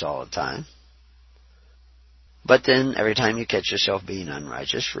righteous all the time. But then every time you catch yourself being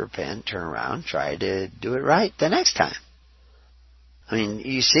unrighteous, repent, turn around, try to do it right the next time. I mean,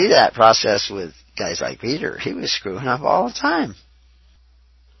 you see that process with guys like Peter. He was screwing up all the time.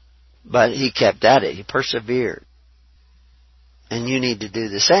 But he kept at it. He persevered. And you need to do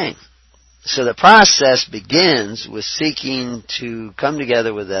the same. So the process begins with seeking to come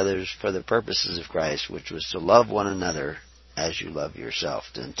together with others for the purposes of Christ, which was to love one another as you love yourself,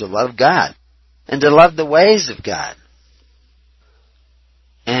 and to love God, and to love the ways of God.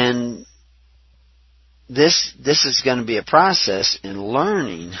 And this is going to be a process in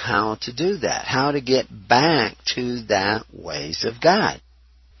learning how to do that, how to get back to that ways of God.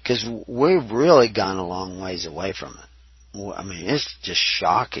 Because we've really gone a long ways away from it. I mean, it's just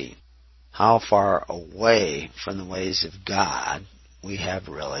shocking how far away from the ways of God we have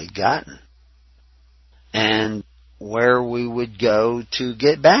really gotten. And where we would go to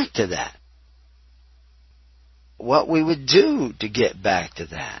get back to that. What we would do to get back to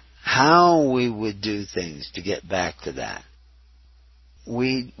that. How we would do things to get back to that.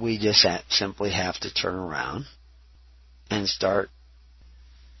 We just simply have to turn around and start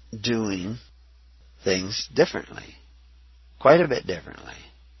doing things differently. Quite a bit differently.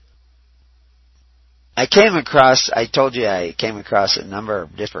 I told you I came across a number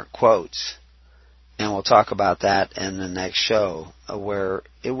of different quotes, and we'll talk about that in the next show, where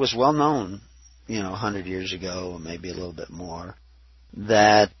it was well known, 100 years ago, or maybe a little bit more,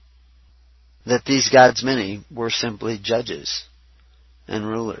 that these gods many were simply judges and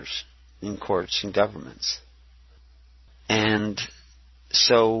rulers in courts and governments. And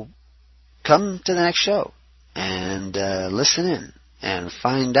so come to the next show and listen in and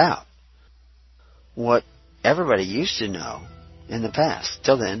find out what everybody used to know in the past.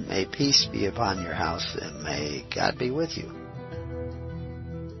 Till then, may peace be upon your house, and may God be with you.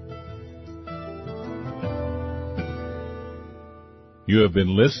 You have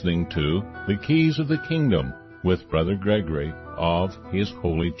been listening to The Keys of the Kingdom with Brother Gregory of His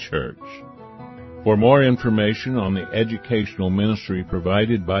Holy Church. For more information on the educational ministry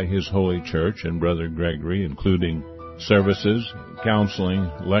provided by His Holy Church and Brother Gregory, including services, counseling,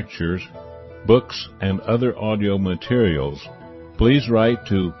 lectures, books, and other audio materials, please write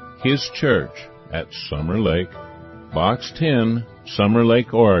to His Church at Summer Lake, Box 10, Summer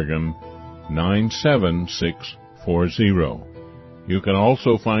Lake, Oregon, 97640. You can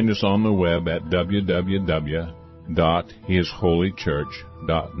also find us on the web at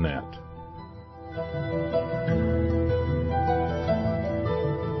www.hisholychurch.net.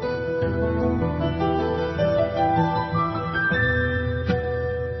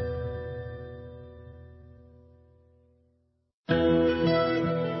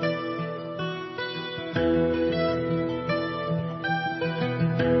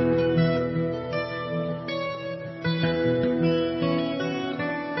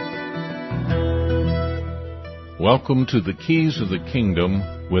 Welcome to the Keys of the Kingdom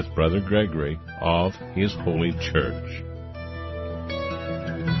with Brother Gregory of His Holy Church.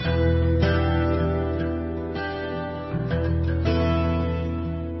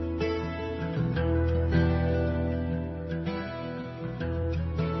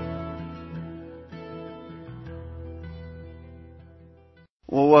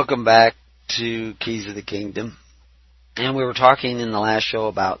 Well, welcome back to Keys of the Kingdom. And we were talking in the last show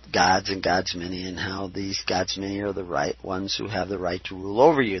about gods and God's many, and how these God's many are the right ones who have the right to rule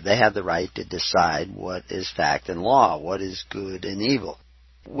over you. They have the right to decide what is fact and law, what is good and evil.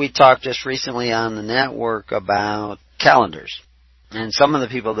 We talked just recently on the network about calendars. And some of the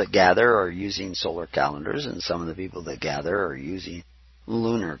people that gather are using solar calendars, and some of the people that gather are using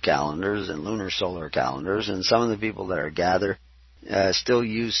lunar calendars and lunar solar calendars, and some of the people that are gathered still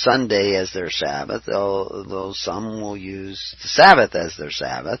use Sunday as their Sabbath, although some will use the Sabbath as their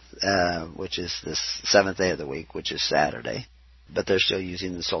Sabbath, which is the seventh day of the week, which is Saturday. But they're still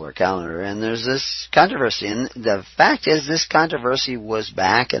using the solar calendar. And there's this controversy. And the fact is, this controversy was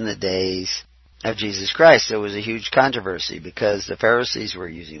back in the days of Jesus Christ. There was a huge controversy because the Pharisees were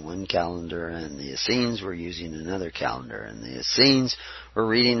using one calendar and the Essenes were using another calendar. And the Essenes were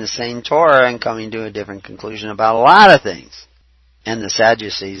reading the same Torah and coming to a different conclusion about a lot of things. And the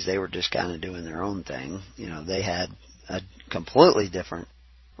Sadducees, they were just kind of doing their own thing. You know, they had a completely different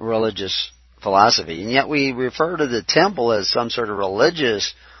religious philosophy. And yet we refer to the temple as some sort of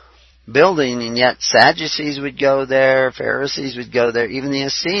religious building, and yet Sadducees would go there, Pharisees would go there, even the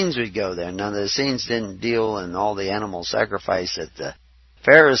Essenes would go there. Now, the Essenes didn't deal in all the animal sacrifice that the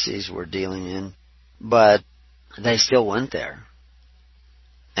Pharisees were dealing in, but they still went there.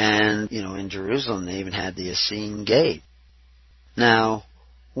 And, you know, in Jerusalem, they even had the Essene Gate. Now,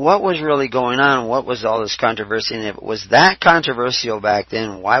 what was really going on? What was all this controversy? And if it was that controversial back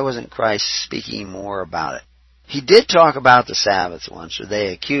then, why wasn't Christ speaking more about it? He did talk about the Sabbath once, or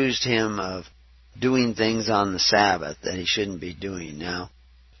they accused him of doing things on the Sabbath that he shouldn't be doing. Now,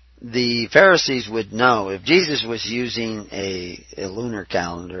 the Pharisees would know if Jesus was using a lunar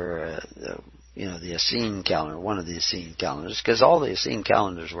calendar, the Essene calendar, one of the Essene calendars, because all the Essene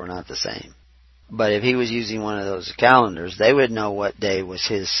calendars were not the same. But if he was using one of those calendars, they would know what day was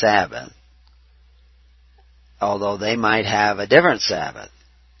his Sabbath, although they might have a different Sabbath.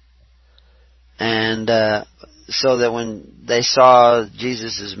 And so that when they saw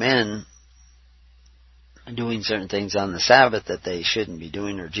Jesus' men doing certain things on the Sabbath that they shouldn't be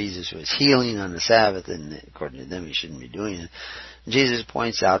doing, or Jesus was healing on the Sabbath, and according to them he shouldn't be doing it, Jesus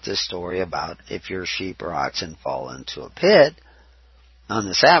points out this story about if your sheep or oxen fall into a pit on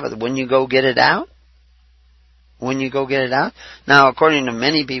the Sabbath, when you go get it out? When you go get it out? Now, according to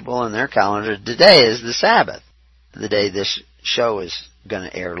many people in their calendar, today is the Sabbath. The day this show is going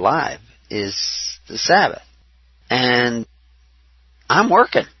to air live is the Sabbath. And I'm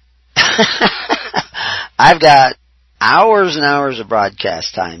working. I've got hours and hours of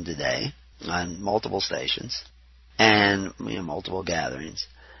broadcast time today on multiple stations and multiple gatherings.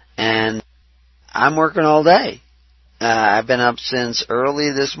 And I'm working all day. I've been up since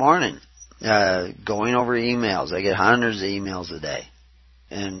early this morning, going over emails. I get hundreds of emails a day.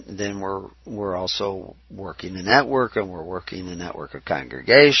 And then we're also working the network, and we're working the network of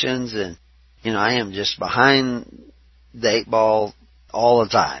congregations, and I am just behind the 8 ball all the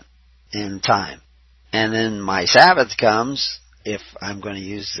time, in time. And then my Sabbath comes, if I'm going to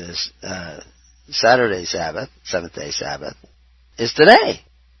use this Saturday Sabbath, 7th-day Sabbath, is today.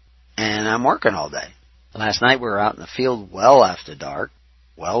 And I'm working all day. Last night we were out in the field well after dark,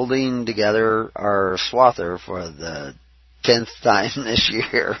 welding together our swather for the 10th time this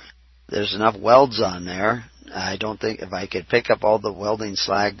year. There's enough welds on there I don't think if I could pick up all the welding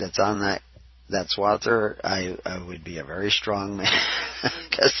slag that's on that swather, I would be a very strong man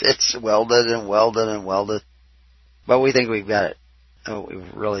because it's welded and welded and welded. But we think we've got it. Oh, we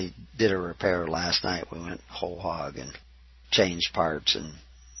really did a repair last night. We went whole hog and changed parts and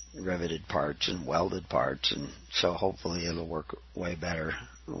riveted parts and welded parts, and so hopefully it'll work way better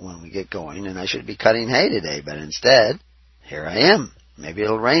when we get going. And I should be cutting hay today, but instead, here I am. Maybe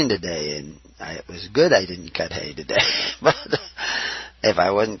it'll rain today, and it was good I didn't cut hay today. But if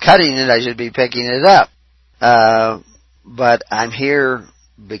I wasn't cutting it, I should be picking it up. But I'm here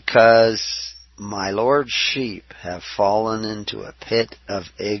because my Lord's sheep have fallen into a pit of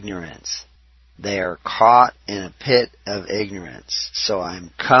ignorance. They are caught in a pit of ignorance. So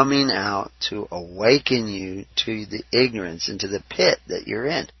I'm coming out to awaken you to the ignorance, into the pit that you're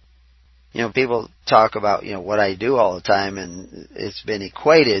in. You know, people talk about, what I do all the time, and it's been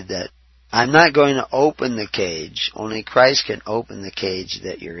equated that I'm not going to open the cage. Only Christ can open the cage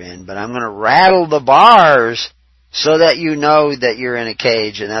that you're in, but I'm going to rattle the bars so that you know that you're in a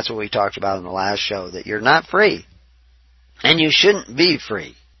cage, and that's what we talked about in the last show, that you're not free. And you shouldn't be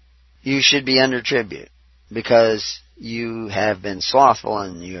free. You should be under tribute because you have been slothful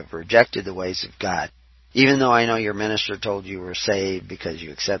and you have rejected the ways of God. Even though I know your minister told you were saved because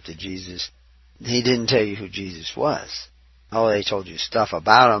you accepted Jesus, he didn't tell you who Jesus was. Oh, they told you stuff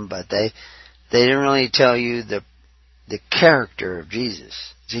about him, but they didn't really tell you the character of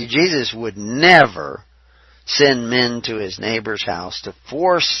Jesus. See, Jesus would never send men to his neighbor's house to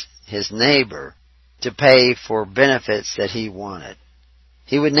force his neighbor to pay for benefits that he wanted.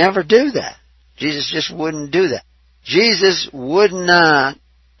 He would never do that. Jesus just wouldn't do that. Jesus would not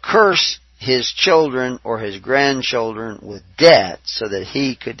curse his children or his grandchildren with debt so that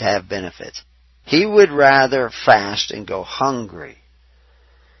he could have benefits. He would rather fast and go hungry.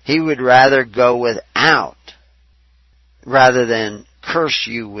 He would rather go without rather than curse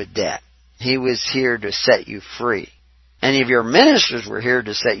you with debt. He was here to set you free. And if your ministers were here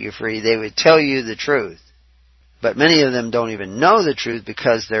to set you free, they would tell you the truth. But many of them don't even know the truth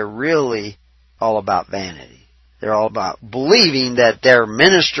because they're really all about vanity. They're all about believing that they're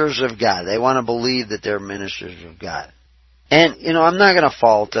ministers of God. They want to believe that they're ministers of God. And, I'm not going to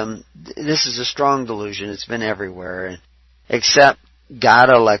fault them. This is a strong delusion. It's been everywhere. Except God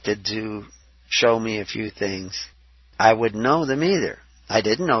elected to show me a few things. I wouldn't know them either. I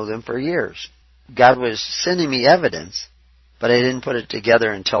didn't know them for years. God was sending me evidence, but I didn't put it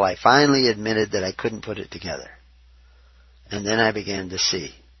together until I finally admitted that I couldn't put it together. And then I began to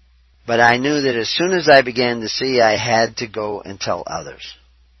see. But I knew that as soon as I began to see, I had to go and tell others.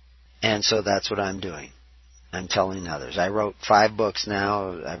 And so that's what I'm doing. I'm telling others. I wrote 5 books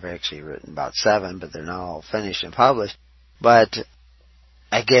now. I've actually written about 7, but they're not all finished and published. But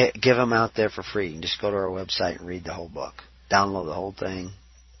I give them out there for free. You can just go to our website and read the whole book. Download the whole thing.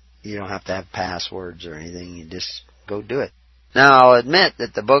 You don't have to have passwords or anything. You just go do it. Now, I'll admit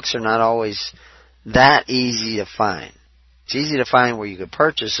that the books are not always that easy to find. It's easy to find where you could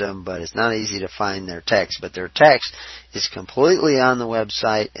purchase them, but it's not easy to find their text. But their text is completely on the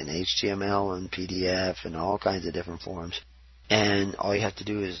website in HTML and PDF and all kinds of different forms. And all you have to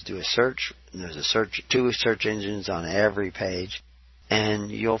do is do a search. There's 2 search engines on every page, and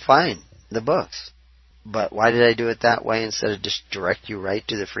you'll find the books. But why did I do it that way instead of just direct you right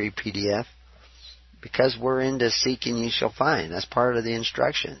to the free PDF? Because we're into seeking you shall find. That's part of the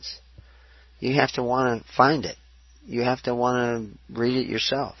instructions. You have to want to find it. You have to want to read it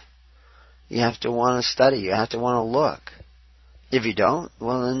yourself. You have to want to study. You have to want to look. If you don't,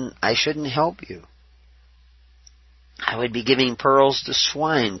 well then I shouldn't help you. I would be giving pearls to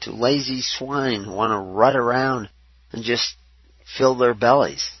swine, to lazy swine who want to rut around and just fill their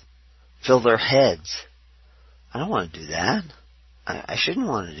bellies, fill their heads. I don't want to do that. I shouldn't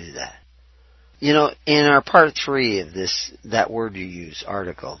want to do that. In our part 3 of that word you use,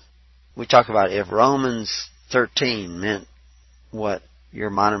 article, we talk about if Romans 13 meant what your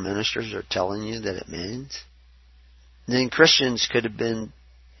modern ministers are telling you that it means, then Christians could have been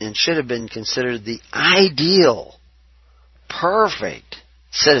and should have been considered the ideal, perfect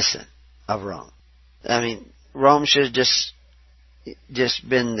citizen of Rome. I mean, Rome should have just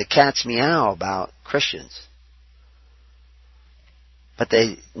been the cat's meow about Christians. But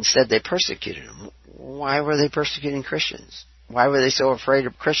instead they persecuted them. Why were they persecuting Christians? Why were they so afraid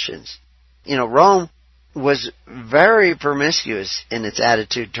of Christians? Rome was very promiscuous in its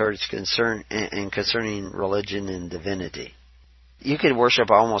attitude towards concerning religion and divinity. You could worship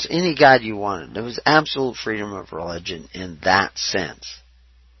almost any god you wanted. There was absolute freedom of religion in that sense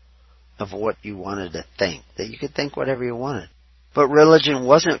of what you wanted to think, that you could think whatever you wanted. But religion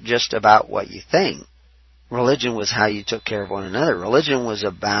wasn't just about what you think. religion was how you took care of one another. Religion was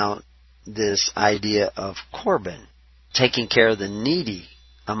about this idea of Corban, taking care of the needy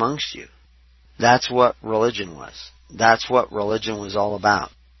amongst you. That's what religion was. That's what religion was all about.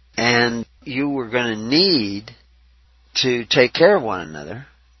 And you were going to need to take care of one another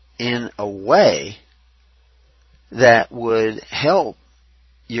in a way that would help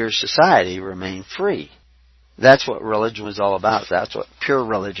your society remain free. That's what religion was all about. That's what pure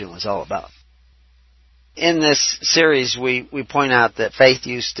religion was all about. In this series, we point out that faith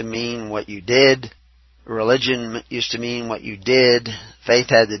used to mean what you did. Religion used to mean what you did. Faith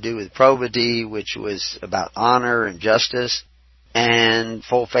had to do with probity, which was about honor and justice. And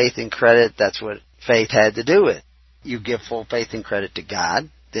full faith and credit, that's what faith had to do with. You give full faith and credit to God,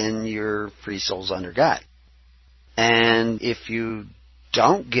 then you're free souls under God. And if you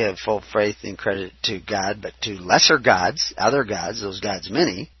don't give full faith and credit to God, but to lesser gods, other gods, those gods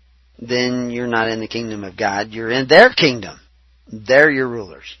many, then you're not in the kingdom of God. You're in their kingdom. They're your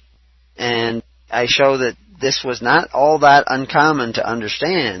rulers. And I show that this was not all that uncommon to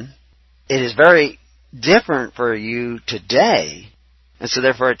understand. It is very different for you today, and so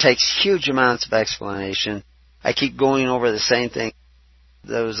therefore it takes huge amounts of explanation. I keep going over the same thing.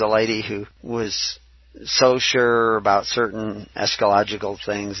 There was a lady who was so sure about certain eschatological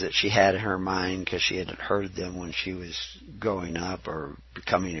things that she had in her mind because she had heard them when she was growing up or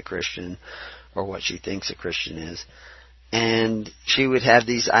becoming a Christian, or what she thinks a Christian is. And she would have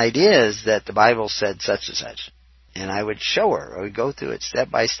these ideas that the Bible said such and such. And I would show her. I would go through it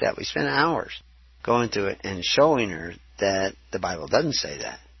step by step. We spent hours going through it and showing her that the Bible doesn't say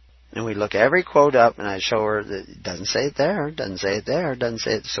that. And we'd look every quote up, and I'd show her that it doesn't say it there, it doesn't say it there, it doesn't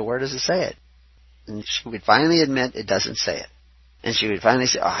say it. So where does it say it? And she would finally admit it doesn't say it. And she would finally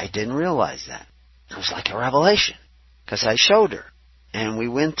say, oh, I didn't realize that. It was like a revelation, because I showed her. And we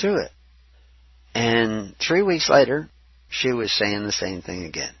went through it. And 3 weeks later, she was saying the same thing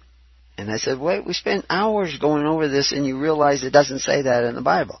again. And I said, wait, we spent hours going over this, and you realize it doesn't say that in the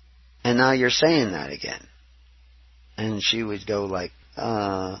Bible. And now you're saying that again. And she would go like,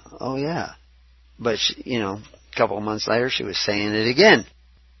 oh yeah. But, a couple of months later, she was saying it again.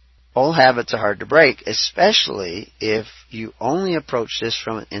 Old habits are hard to break, especially if you only approach this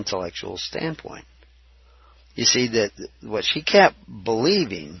from an intellectual standpoint. You see that what she kept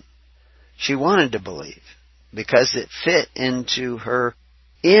believing, she wanted to believe, because it fit into her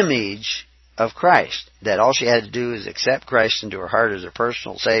image of Christ, that all she had to do is accept Christ into her heart as her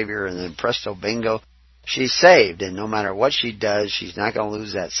personal Savior, and then presto bingo, she's saved, and no matter what she does, she's not going to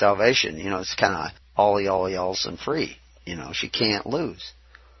lose that salvation. It's kind of ollie, Olson free. She can't lose.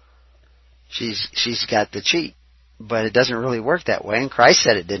 She's got the cheat. But it doesn't really work that way, and Christ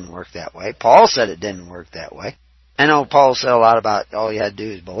said it didn't work that way. Paul said it didn't work that way. I know Paul said a lot about all you had to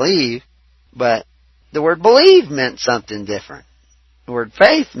do is believe, but the word believe meant something different. The word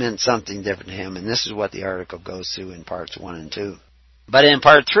faith meant something different to him, and this is what the article goes through in parts 1 and 2. But in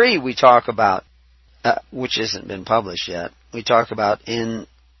part 3, we talk about, which hasn't been published yet, we talk about and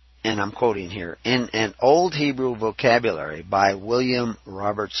I'm quoting here, in an old Hebrew vocabulary by William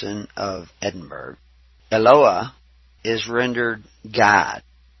Robertson of Edinburgh, Eloah is rendered God,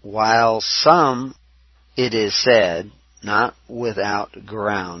 while some, it is said, not without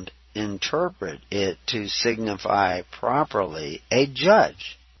ground, interpret it to signify properly a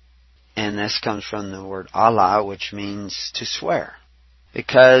judge. And this comes from the word Allah, which means to swear,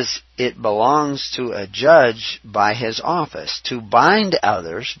 because it belongs to a judge by his office, to bind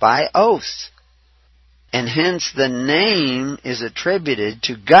others by oath. And hence the name is attributed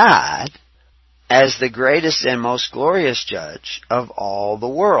to God as the greatest and most glorious judge of all the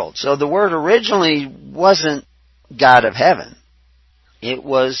world. So the word originally wasn't God of heaven. It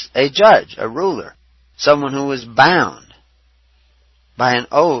was a judge, a ruler, someone who was bound by an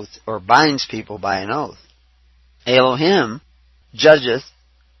oath, or binds people by an oath. Elohim judgeth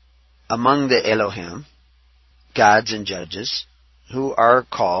among the Elohim, gods and judges, who are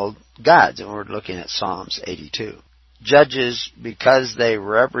called gods. And we're looking at Psalms 82. Judges because they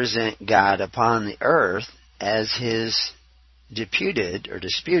represent God upon the earth as his deputed or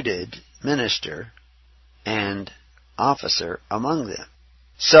disputed minister and officer among them.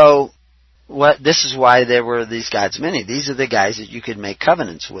 So, this is why there were these gods many. These are the guys that you could make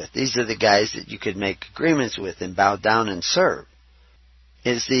covenants with. These are the guys that you could make agreements with and bow down and serve.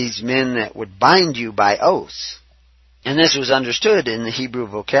 It's these men that would bind you by oaths. And this was understood in the Hebrew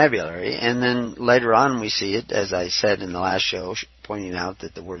vocabulary. And then later on we see it, as I said in the last show, pointing out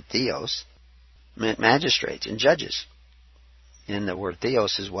that the word theos meant magistrates and judges. And the word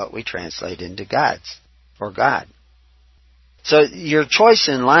theos is what we translate into gods, or God. So your choice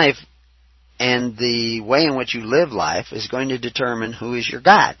in life And the way in which you live life is going to determine who is your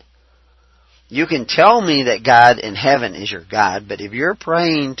God. You can tell me that God in heaven is your God, but if you're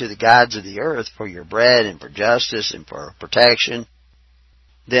praying to the gods of the earth for your bread and for justice and for protection,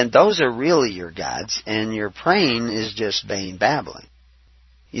 then those are really your gods, and your praying is just vain babbling.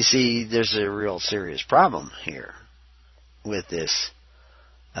 You see, there's a real serious problem here with this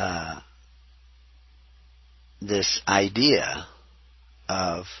idea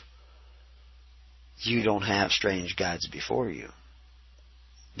of you don't have strange gods before you.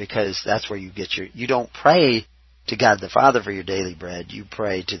 Because that's where you get you don't pray to God the Father for your daily bread, you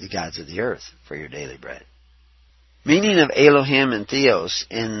pray to the gods of the earth for your daily bread. Meaning of Elohim and Theos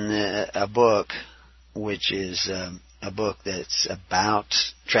in a book, which is a book that's about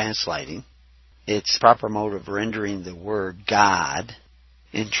translating. Its proper mode of rendering the word God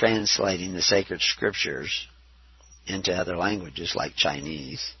in translating the sacred scriptures into other languages like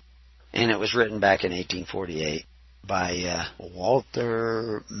Chinese. And it was written back in 1848 by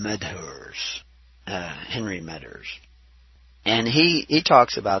Walter Medhurst, Henry Medhurst. And he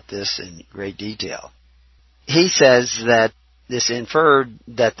talks about this in great detail. He says that this inferred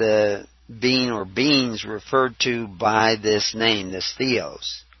that the being or beings referred to by this name, this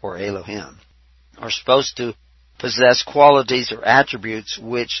Theos, or Elohim, are supposed to possess qualities or attributes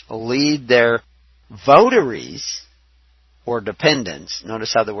which lead their votaries or dependents,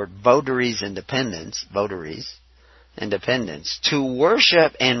 notice how the word votaries and dependents, to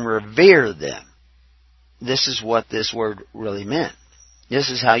worship and revere them. This is what this word really meant. This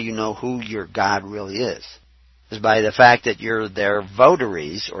is how you know who your God really is by the fact that you're their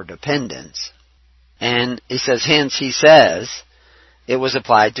votaries or dependents. And he says, hence he says, it was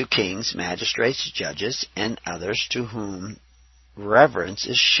applied to kings, magistrates, judges, and others to whom reverence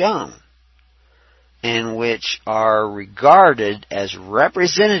is shown, and which are regarded as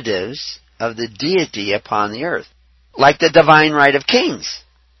representatives of the deity upon the earth. Like the divine right of kings.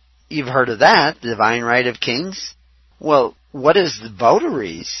 You've heard of that, the divine right of kings? Well, what does the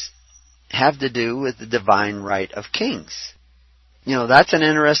votaries have to do with the divine right of kings? You know, that's an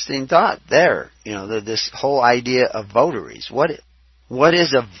interesting thought there. You know, this whole idea of votaries. What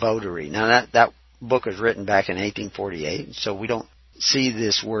is a votary? Now, that book was written back in 1848, so we don't see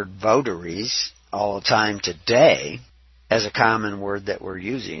this word votaries all the time today as a common word that we're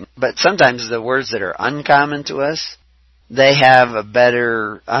using. But sometimes the words that are uncommon to us, they have a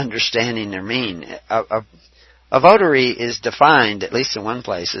better understanding their meaning. A votary is defined, at least in one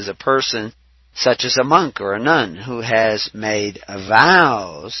place, as a person such as a monk or a nun who has made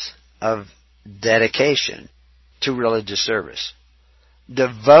vows of dedication to religious service.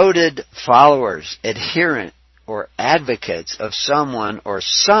 Devoted followers, adherent, or advocates of someone or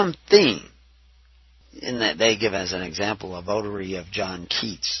something. In that they give as an example a votary of John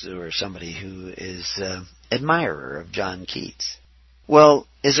Keats, or somebody who is admirer of John Keats. Well,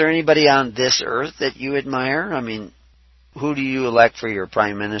 is there anybody on this earth that you admire? I mean, who do you elect for your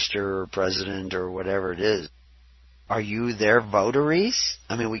prime minister or president or whatever it is? Are you their votaries?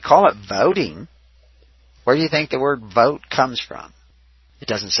 I mean, we call it voting. Where do you think the word vote comes from? It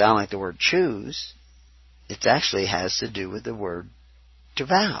doesn't sound like the word choose. It actually has to do with the word to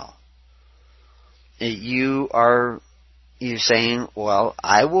vow. You're saying, well,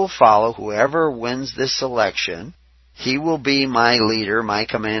 I will follow whoever wins this election. He will be my leader, my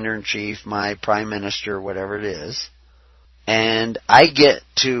commander-in-chief, my prime minister, whatever it is. And I get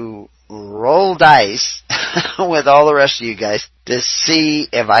to roll dice with all the rest of you guys to see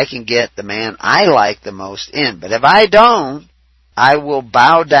if I can get the man I like the most in. But if I don't, I will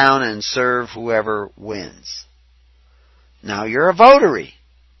bow down and serve whoever wins. Now you're a votary,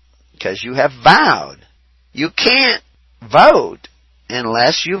 because you have vowed. You can't vote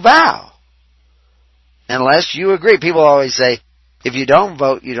unless you vow. Unless you agree. People always say, if you don't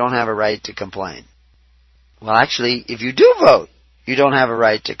vote, you don't have a right to complain. Well, actually, if you do vote, you don't have a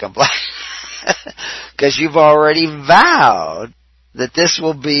right to complain. Because you've already vowed that this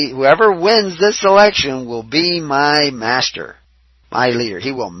will be, whoever wins this election will be my master, my leader.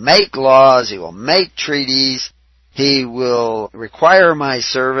 He will make laws, he will make treaties, he will require my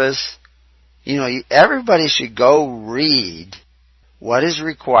service. You know, everybody should go read what is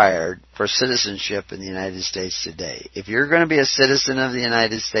required for citizenship in the United States today. If you're going to be a citizen of the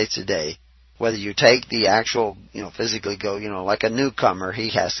United States today, whether you take the actual, physically go, like a newcomer, he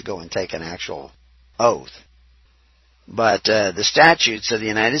has to go and take an actual oath. But the statutes of the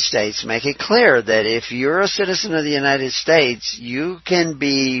United States make it clear that if you're a citizen of the United States, you can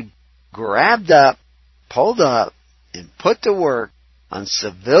be grabbed up, pulled up, and put to work on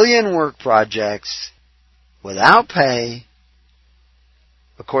civilian work projects without pay,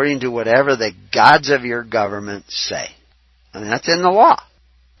 according to whatever the gods of your government say. I mean, that's in the law.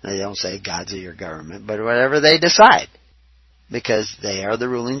 They don't say gods of your government, but whatever they decide, because they are the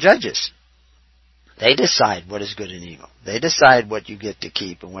ruling judges. They decide what is good and evil. They decide what you get to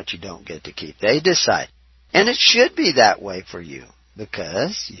keep and what you don't get to keep. They decide. And it should be that way for you,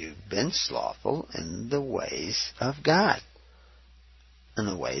 because you've been slothful in the ways of God, in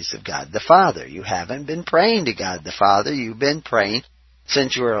the ways of God the Father. You haven't been praying to God the Father. You've been praying,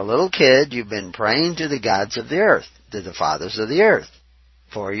 since you were a little kid, you've been praying to the gods of the earth, to the fathers of the earth,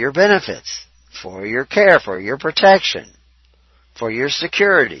 for your benefits, for your care, for your protection, for your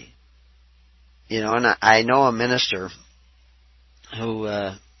security. You know, and I know a minister who,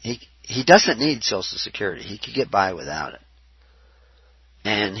 he doesn't need Social Security. He could get by without it.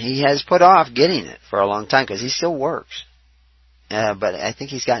 And he has put off getting it for a long time because he still works. But I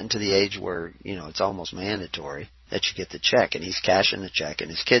think he's gotten to the age where, you know, it's almost mandatory that you get the check, and he's cashing the check, and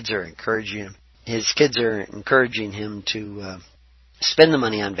his kids are encouraging him. His kids are encouraging him to spend the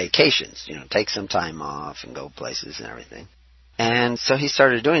money on vacations, you know, take some time off and go places and everything. And so he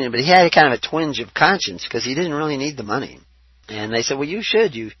started doing it, but he had kind of a twinge of conscience because he didn't really need the money. And they said, well, you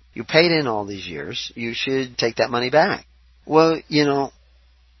should. You paid in all these years. You should take that money back. Well, you know,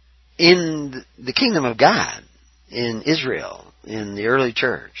 in the kingdom of God, in Israel, in the early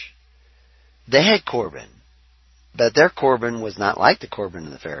church, they had Corban. But their Corban was not like the Corban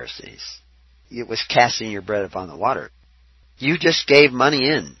of the Pharisees. It was casting your bread upon the water. You just gave money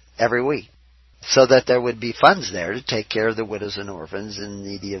in every week so that there would be funds there to take care of the widows and orphans and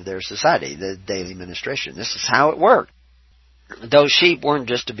needy of their society, the daily ministration. This is how it worked. Those sheep weren't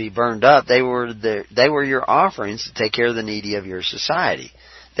just to be burned up. They were your offerings to take care of the needy of your society.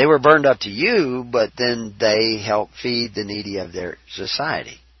 They were burned up to you, but then they helped feed the needy of their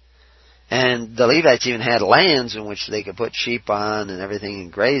society. And the Levites even had lands in which they could put sheep on and everything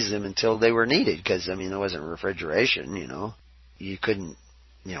and graze them until they were needed. Because, I mean, there wasn't refrigeration, you know. You couldn't,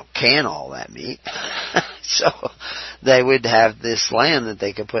 you know, can all that meat. So they would have this land that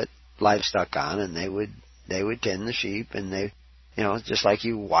they could put livestock on, and they would tend the sheep, and they, you know, just like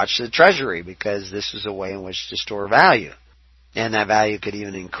you watch the treasury, because this was a way in which to store value. And that value could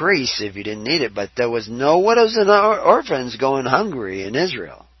even increase if you didn't need it. But there was no widows and orphans going hungry in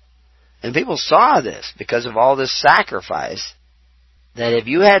Israel. And people saw this because of all this sacrifice, that if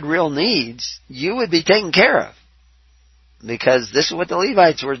you had real needs, you would be taken care of. Because this is what the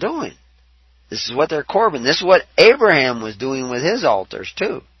Levites were doing. This is what their Corban, this is what Abraham was doing with his altars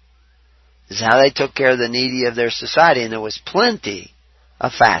too. This is how they took care of the needy of their society, and there was plenty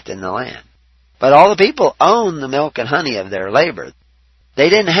of fat in the land. But all the people owned the milk and honey of their labor. They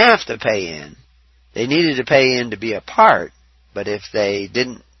didn't have to pay in. They needed to pay in to be a part, but if they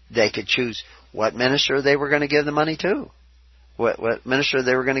didn't, they could choose what minister they were going to give the money to. What minister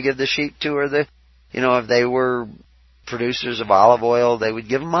they were going to give the sheep to, or the, you know, if they were producers of olive oil, they would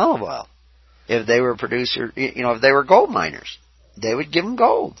give them olive oil. If they were if they were gold miners, they would give them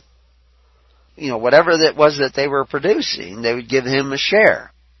gold. You know, whatever that was that they were producing, they would give him a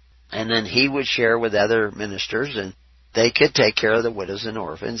share. And then he would share with other ministers, and they could take care of the widows and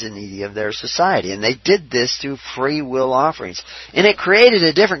orphans and needy of their society. And they did this through free will offerings. And it created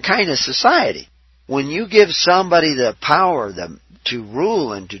a different kind of society. When you give somebody the power to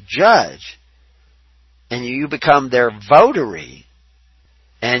rule and to judge, and you become their votary,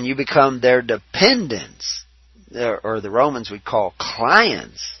 and you become their dependents, or the Romans would call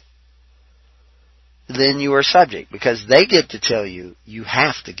clients, then you are subject, because they get to tell you, you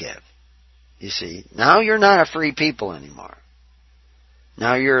have to give. You see, now you're not a free people anymore.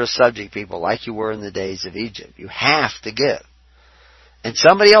 Now you're a subject people like you were in the days of Egypt. You have to give. And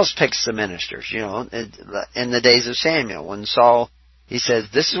somebody else picks the ministers, you know, in the days of Samuel. When Saul, he says,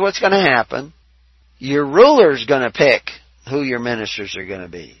 this is what's going to happen. Your ruler's going to pick who your ministers are going to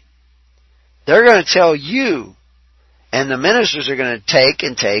be. They're going to tell you. And the ministers are going to take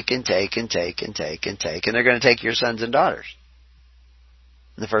and take and take and take and take and take. And they're going to take your sons and daughters.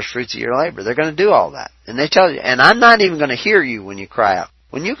 The first fruits of your labor. They're going to do all that. And they tell you, and I'm not even going to hear you when you cry out.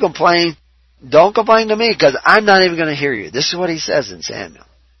 When you complain, don't complain to me, because I'm not even going to hear you. This is what he says in Samuel.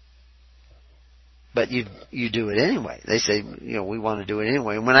 But you do it anyway. They say, you know, we want to do it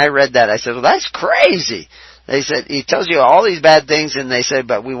anyway. And when I read that, I said, well, that's crazy. They said, he tells you all these bad things, and they said,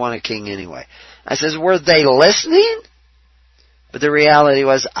 but we want a king anyway. I says, were they listening? But the reality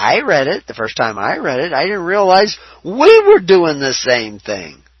was, I read it, the first time I read it, I didn't realize we were doing the same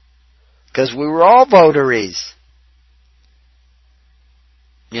thing. Because we were all votaries.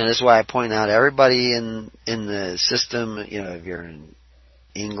 You know, this is why I point out everybody in the system, you know, if you're in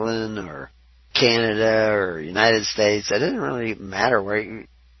England or Canada or United States, it doesn't really matter where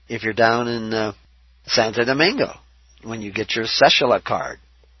if you're down in Santo Domingo, when you get your cedula card,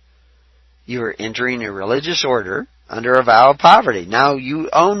 you're entering a religious order under a vow of poverty. Now you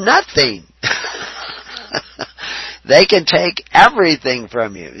own nothing. They can take everything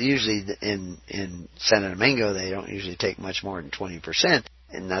from you. Usually in Santo Domingo, they don't usually take much more than 20%.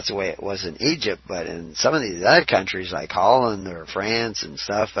 And that's the way it was in Egypt. But in some of these other countries like Holland or France and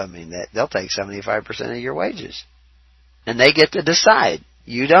stuff, I mean, they'll take 75% of your wages. And they get to decide.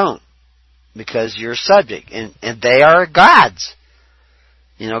 You don't. Because you're subject. And they are gods.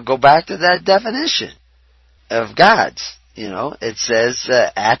 You know, go back to that definition of gods. You know, it says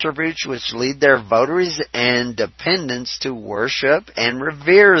attributes which lead their votaries and dependents to worship and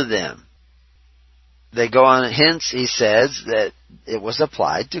revere them. They go on, hence he says that it was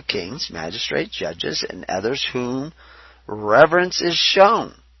applied to kings, magistrates, judges, and others whom reverence is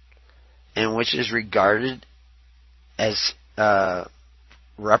shown, and which is regarded as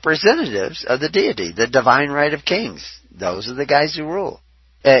representatives of the deity, the divine right of kings. Those are the guys who rule.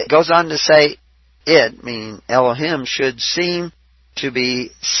 It goes on to say, it, meaning Elohim, should seem to be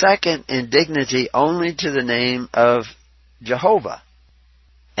second in dignity only to the name of Jehovah,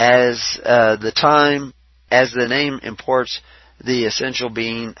 as the name imports the essential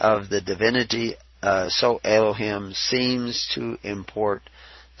being of the divinity, so Elohim seems to import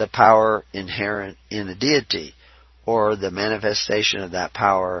the power inherent in the deity, or the manifestation of that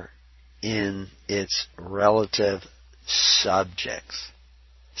power in its relative subjects.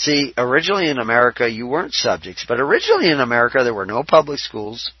 See, originally in America, you weren't subjects, but originally in America, there were no public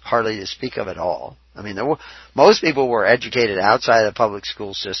schools, hardly to speak of at all. I mean, most people were educated outside the public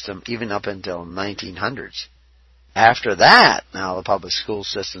school system, even up until the 1900s. After that, now the public school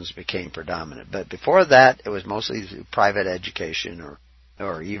systems became predominant. But before that, it was mostly through private education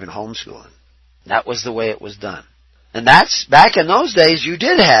or even homeschooling. That was the way it was done. And that's, back in those days, you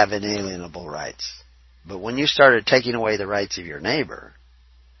did have inalienable rights. But when you started taking away the rights of your neighbor,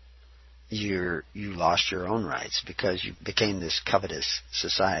 you lost your own rights because you became this covetous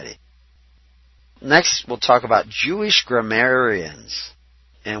society. Next, we'll talk about Jewish grammarians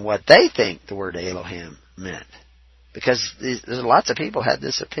and what they think the word Elohim meant. Because there's lots of people had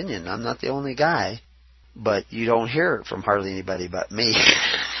this opinion. I'm not the only guy, but you don't hear it from hardly anybody but me.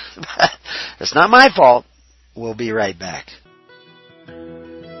 But it's not my fault. We'll be right back.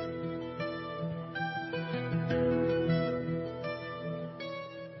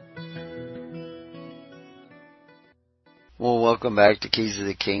 Well, welcome back to Keys of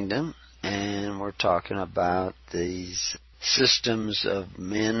the Kingdom, and we're talking about these systems of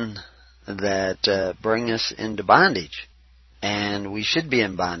men that bring us into bondage, and we should be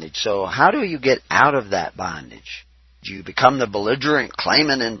in bondage. So how do you get out of that bondage? Do you become the belligerent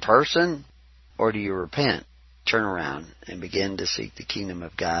claimant in person, or do you repent, turn around, and begin to seek the kingdom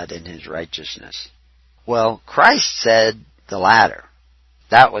of God and His righteousness? Well, Christ said the latter.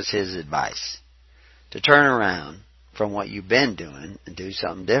 That was His advice, to turn around from what you've been doing and do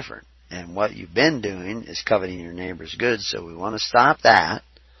something different. And what you've been doing is coveting your neighbor's goods, so we want to stop that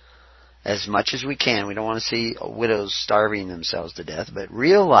as much as we can. We don't want to see widows starving themselves to death, but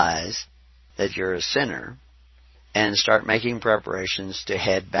realize that you're a sinner and start making preparations to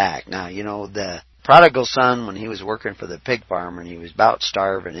head back. Now, you know, the prodigal son, when he was working for the pig farmer and he was about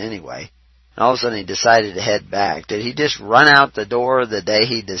starving anyway, and all of a sudden he decided to head back. Did he just run out the door the day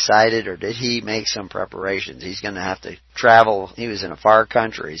he decided, or did he make some preparations? He's going to have to travel. He was in a far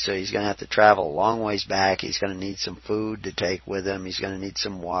country, so he's going to have to travel a long ways back. He's going to need some food to take with him. He's going to need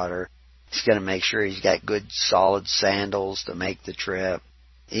some water. He's going to make sure he's got good, solid sandals to make the trip.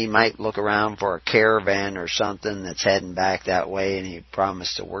 He might look around for a caravan or something that's heading back that way, and he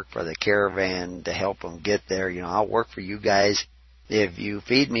promised to work for the caravan to help him get there. You know, I'll work for you guys if you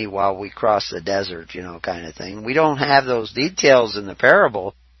feed me while we cross the desert, you know, kind of thing. We don't have those details in the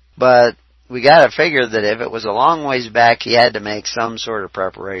parable, but we got to figure that if it was a long ways back, he had to make some sort of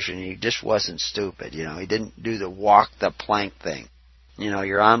preparation. He just wasn't stupid, you know. He didn't do the walk the plank thing. You know,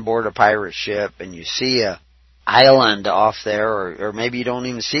 you're on board a pirate ship and you see a island off there, or maybe you don't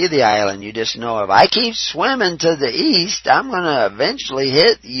even see the island. You just know, if I keep swimming to the east, I'm going to eventually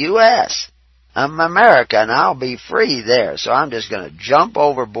hit the U.S. I'm America, and I'll be free there. So I'm just going to jump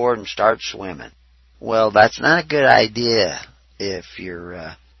overboard and start swimming. Well, that's not a good idea if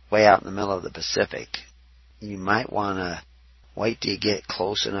you're way out in the middle of the Pacific. You might want to wait till you get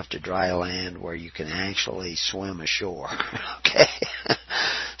close enough to dry land where you can actually swim ashore. Okay?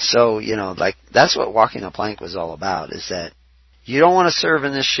 So, you know, like, that's what walking the plank was all about, is that you don't want to serve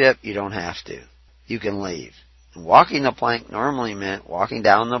in this ship, you don't have to. You can leave. And walking the plank normally meant walking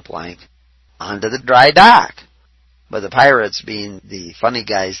down the plank onto the dry dock. But the pirates, being the funny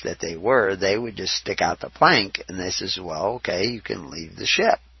guys that they were, they would just stick out the plank, and they says, well, okay, you can leave the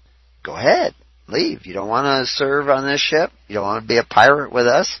ship. Go ahead, leave. You don't want to serve on this ship? You don't want to be a pirate with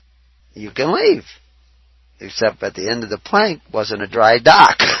us? You can leave. Except at the end of the plank wasn't a dry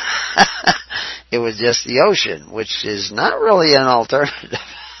dock. It was just the ocean, which is not really an alternative.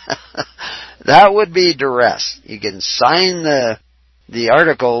 That would be duress. You can sign the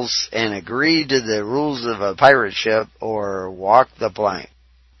articles and agree to the rules of a pirate ship or walk the plank.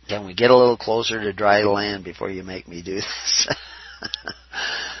 Can we get a little closer to dry land before you make me do this?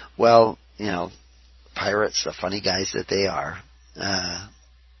 Well, pirates, the funny guys that they are,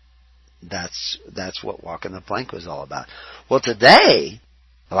 that's what walking the plank was all about. Well, today,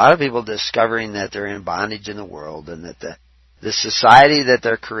 a lot of people discovering that they're in bondage in the world and that the society that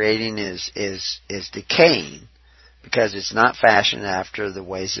they're creating is decaying because it's not fashioned after the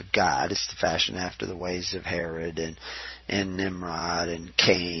ways of God. It's fashioned after the ways of Herod and Nimrod and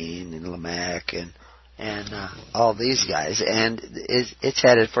Cain and Lamech and all these guys. And it's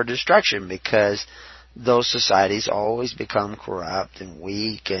headed for destruction because those societies always become corrupt and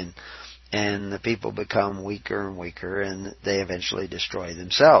weak and the people become weaker and weaker and they eventually destroy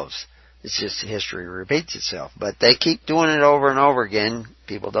themselves. It's just history repeats itself. But they keep doing it over and over again.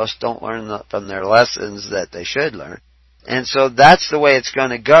 People just don't learn from their lessons that they should learn. And so that's the way it's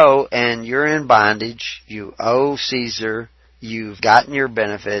going to go, and you're in bondage. You owe Caesar. You've gotten your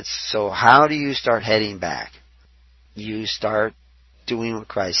benefits. So how do you start heading back? You start doing what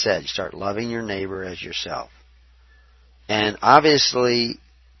Christ said. You start loving your neighbor as yourself. And obviously,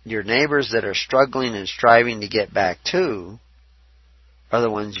 your neighbors that are struggling and striving to get back to are the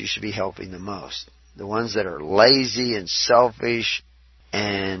ones you should be helping the most. The ones that are lazy and selfish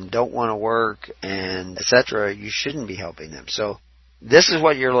and don't want to work and etc., you shouldn't be helping them. So this is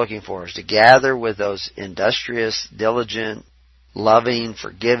what you're looking for, is to gather with those industrious, diligent, loving,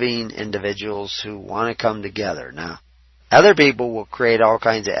 forgiving individuals who want to come together. Now, other people will create all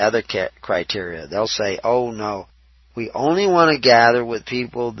kinds of other criteria. They'll say, oh no, we only want to gather with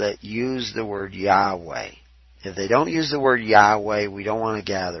people that use the word Yahweh. If they don't use the word Yahweh, we don't want to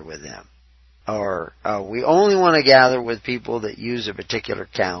gather with them. Or we only want to gather with people that use a particular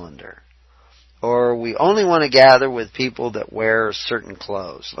calendar. Or we only want to gather with people that wear certain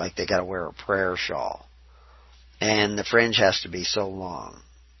clothes, like they got to wear a prayer shawl. And the fringe has to be so long.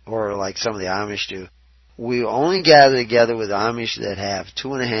 Or like some of the Amish do. We only gather together with Amish that have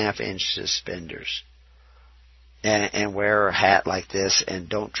 2.5-inch suspenders. And wear a hat like this and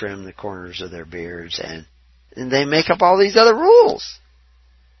don't trim the corners of their beards. And they make up all these other rules.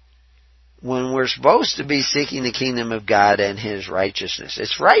 When we're supposed to be seeking the kingdom of God and His righteousness.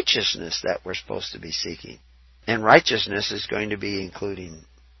 It's righteousness that we're supposed to be seeking. And righteousness is going to be including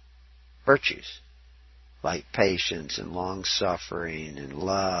virtues. Like patience and long-suffering and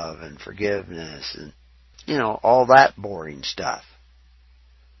love and forgiveness and, all that boring stuff.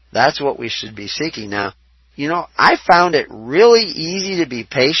 That's what we should be seeking. Now, I found it really easy to be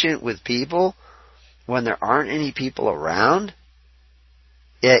patient with people when there aren't any people around.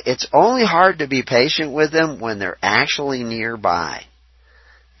 It's only hard to be patient with them when they're actually nearby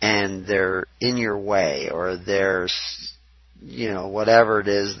and they're in your way or they're, whatever it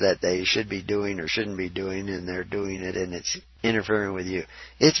is that they should be doing or shouldn't be doing and they're doing it and it's interfering with you.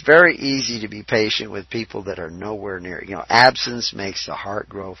 It's very easy to be patient with people that are nowhere near. Absence makes the heart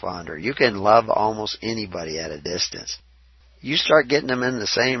grow fonder. You can love almost anybody at a distance. You start getting them in the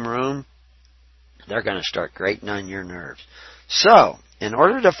same room, they're going to start grating on your nerves. So, in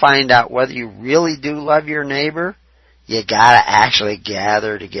order to find out whether you really do love your neighbor, you gotta actually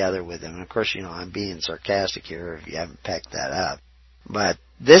gather together with them. And of course, I'm being sarcastic here if you haven't picked that up. But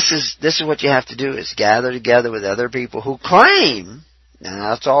this is what you have to do, is gather together with other people who claim, and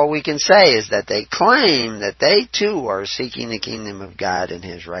that's all we can say, is that they claim that they too are seeking the kingdom of God and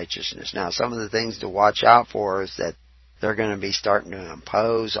His righteousness. Now, some of the things to watch out for is that they're going to be starting to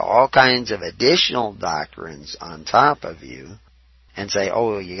impose all kinds of additional doctrines on top of you and say,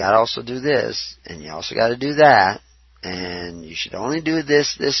 oh, you got to also do this, and you also got to do that, and you should only do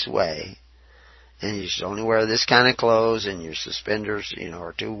this way, and you should only wear this kind of clothes, and your suspenders,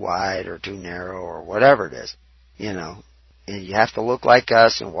 are too wide or too narrow or whatever it is, and you have to look like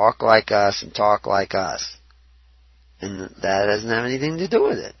us and walk like us and talk like us. And that doesn't have anything to do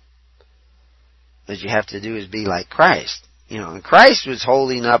with it. What you have to do is be like Christ. And Christ was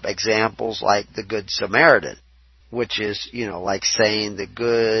holding up examples like the Good Samaritan, which is, like saying the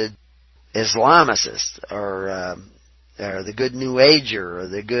good Islamicist or the good New Ager or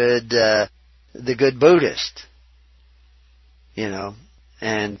the good Buddhist.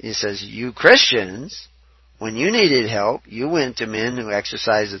 And he says, you Christians When you needed help, you went to men who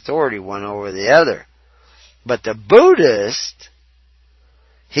exercised authority one over the other. But the Buddhist,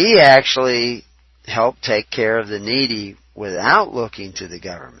 he actually helped take care of the needy without looking to the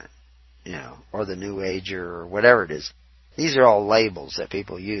government, or the New Ager or whatever it is. These are all labels that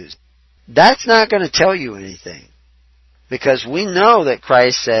people use. That's not going to tell you anything. Because we know that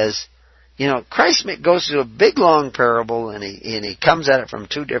Christ says, Christ goes through a big long parable and he comes at it from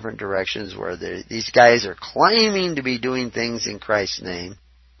two different directions where these guys are claiming to be doing things in Christ's name.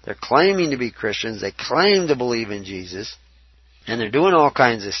 They're claiming to be Christians. They claim to believe in Jesus. And they're doing all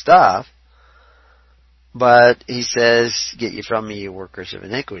kinds of stuff. But he says, get you from me, you workers of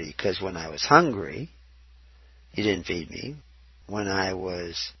iniquity. Because when I was hungry, you didn't feed me. When I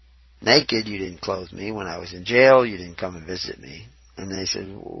was naked, you didn't clothe me. When I was in jail, you didn't come and visit me. And they said,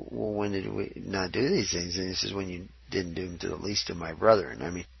 well, when did we not do these things? And he says, when you didn't do them to the least of my brethren.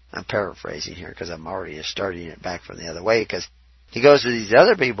 I mean, I'm paraphrasing here because I'm already starting it back from the other way. Because he goes to these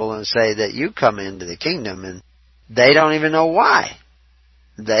other people and say that you come into the kingdom and they don't even know why.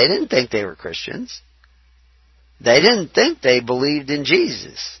 They didn't think they were Christians. They didn't think they believed in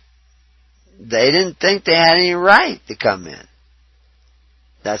Jesus. They didn't think they had any right to come in.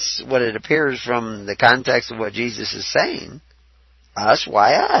 That's what it appears from the context of what Jesus is saying. Us?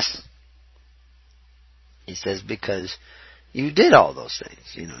 Why us? He says, because you did all those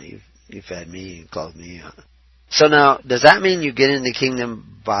things. You fed me, you clothed me. So now, does that mean you get in the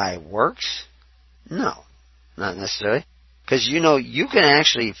kingdom by works? No, not necessarily. Because you can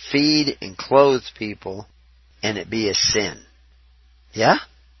actually feed and clothe people and it be a sin. Yeah?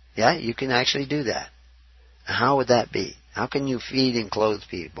 Yeah, you can actually do that. How would that be? How can you feed and clothe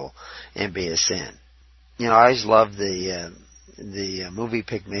people and be a sin? I always loved the movie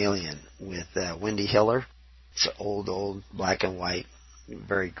Pygmalion with Wendy Hiller. It's old black and white,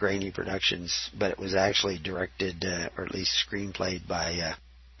 very grainy productions, but it was actually directed, or at least screenplayed by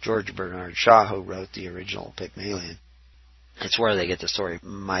George Bernard Shaw, who wrote the original Pygmalion. It's where they get the story,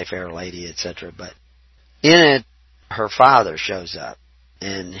 My Fair Lady, etc. But in it, her father shows up,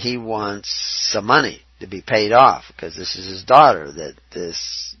 and he wants some money to be paid off, because this is his daughter that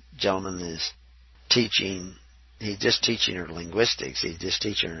this gentleman is teaching. He's just teaching her linguistics. He's just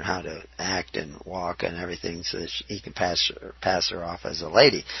teaching her how to act and walk and everything so that he can pass her off as a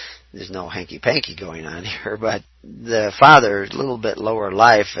lady. There's no hanky-panky going on here, but the father is a little bit lower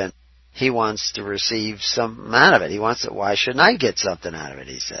life, and he wants to receive some out of it. He wants it. Why shouldn't I get something out of it,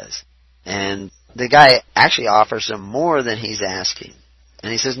 he says. And the guy actually offers him more than he's asking.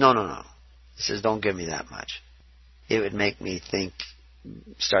 And he says, no. He says, don't give me that much. It would make me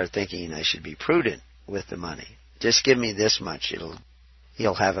start thinking I should be prudent with the money. Just give me this much.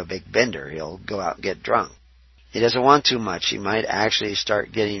 He'll have a big bender. He'll go out and get drunk. He doesn't want too much. He might actually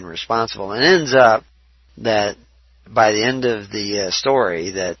start getting responsible. And it ends up that by the end of the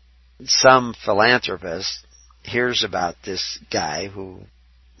story that some philanthropist hears about this guy who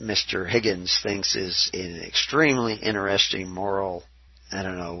Mr. Higgins thinks is an extremely interesting moral,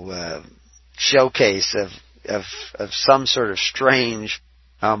 showcase of some sort of strange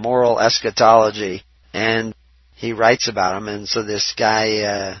moral eschatology, and he writes about him. And so this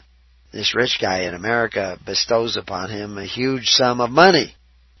guy, this rich guy in America, bestows upon him a huge sum of money.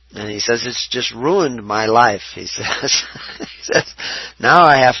 And he says, it's just ruined my life, he says. He says, now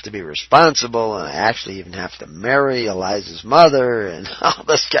I have to be responsible, and I actually even have to marry Eliza's mother, and all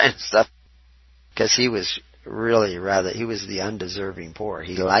this kind of stuff. Because he was he was the undeserving poor.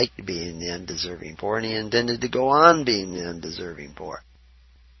 He liked being the undeserving poor, and he intended to go on being the undeserving poor.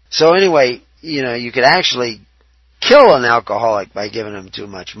 So anyway, you could actually kill an alcoholic by giving him too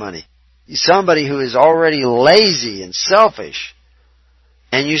much money. Somebody who is already lazy and selfish,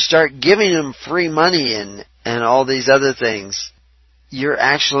 and you start giving him free money and all these other things, you're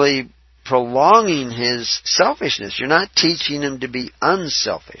actually prolonging his selfishness. You're not teaching him to be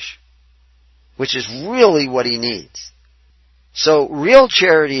unselfish, which is really what he needs. So real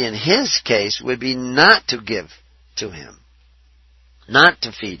charity in his case would be not to give to him, not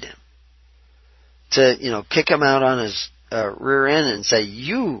to feed him, to, kick him out on his rear end and say,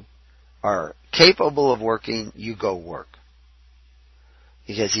 you are capable of working, you go work.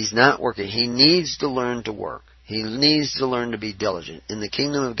 Because he's not working. He needs to learn to work. He needs to learn to be diligent. In the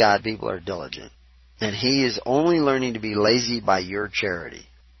kingdom of God, people are diligent. And he is only learning to be lazy by your charity.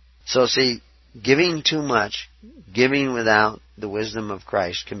 So see, giving too much, giving without the wisdom of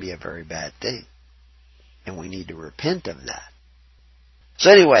Christ can be a very bad thing. And we need to repent of that. So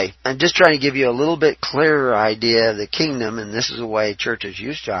anyway, I'm just trying to give you a little bit clearer idea of the kingdom, and this is the way churches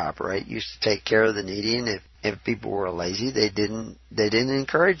used to operate, used to take care of the needy, and if people were lazy, they didn't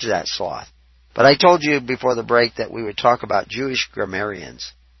encourage that sloth. But I told you before the break that we would talk about Jewish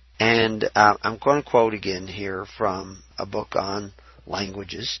grammarians. And I'm going to quote again here from a book on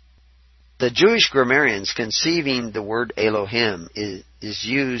languages. The Jewish grammarians, conceiving the word Elohim is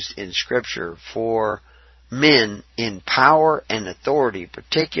used in Scripture for men in power and authority,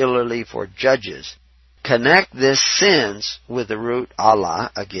 particularly for judges, connect this sense with the root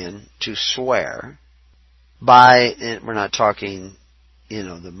Allah, again, to swear, by, we're not talking,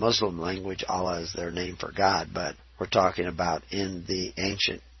 the Muslim language, Allah is their name for God, but we're talking about in the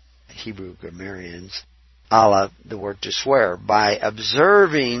ancient Hebrew grammarians, Allah, the word to swear, by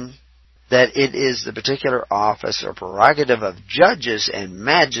observing that it is the particular office or prerogative of judges and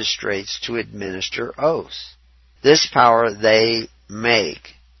magistrates to administer oaths. This power they make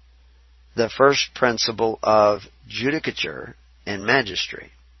the first principle of judicature and magistry,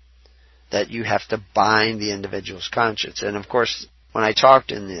 that you have to bind the individual's conscience. And of course, when I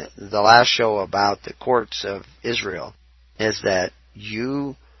talked in the last show about the courts of Israel, is that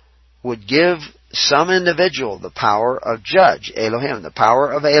you would give some individual the power of judge, Elohim, the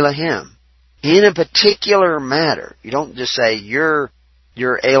power of Elohim, in a particular matter. You don't just say, you're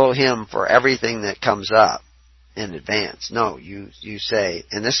Elohim for everything that comes up in advance. No, you say,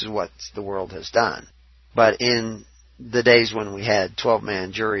 and this is what the world has done. But in the days when we had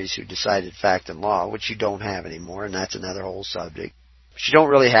 12-man juries who decided fact and law, which you don't have anymore, and that's another whole subject. But you don't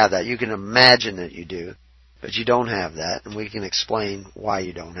really have that. You can imagine that you do, but you don't have that, and we can explain why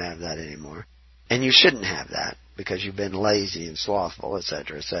you don't have that anymore. And you shouldn't have that, because you've been lazy and slothful,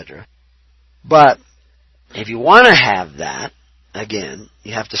 etc., etc. But if you want to have that, again,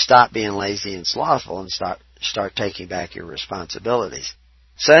 you have to stop being lazy and slothful and start taking back your responsibilities.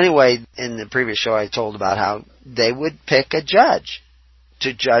 So anyway, in the previous show I told about how they would pick a judge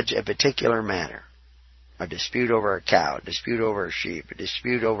to judge a particular matter. A dispute over a cow, a dispute over a sheep, a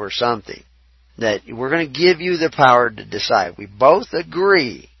dispute over something. That we're going to give you the power to decide. We both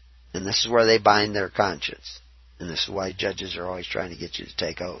agree, and this is where they bind their conscience. And this is why judges are always trying to get you to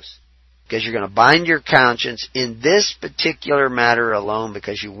take oaths. Because you're going to bind your conscience in this particular matter alone,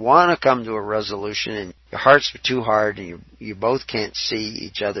 because you want to come to a resolution and your heart's too hard and you both can't see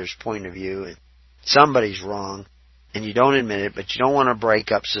each other's point of view and somebody's wrong and you don't admit it, but you don't want to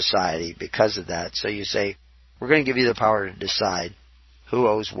break up society because of that. So you say, we're going to give you the power to decide who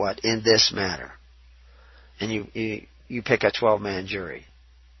owes what in this matter. And you pick a 12-man jury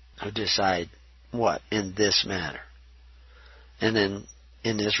to decide what in this matter. And then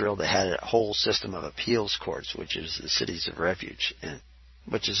in Israel, they had a whole system of appeals courts, which is the cities of refuge, and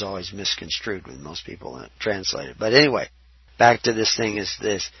which is always misconstrued when most people translate it. But anyway, back to this thing is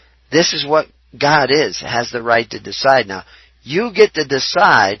this. This is what God is, has the right to decide. Now, you get to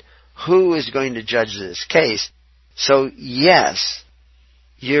decide who is going to judge this case. So, yes,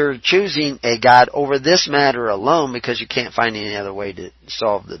 you're choosing a God over this matter alone because you can't find any other way to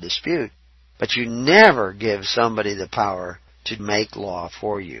solve the dispute. But you never give somebody the power to make law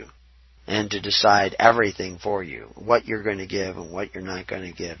for you and to decide everything for you, what you're going to give and what you're not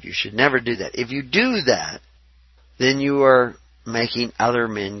going to give. You should never do that. If you do that, then you are making other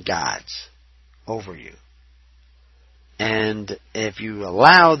men gods over you. And if you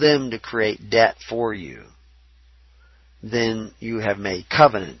allow them to create debt for you, then you have made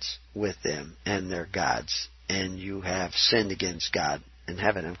covenants with them and their gods, and you have sinned against God in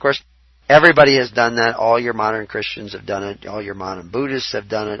heaven. And of course, everybody has done that. All your modern Christians have done it. All your modern Buddhists have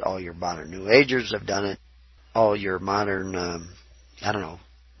done it. All your modern New Agers have done it. All your modern,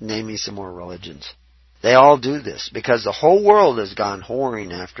 name me some more religions. They all do this because the whole world has gone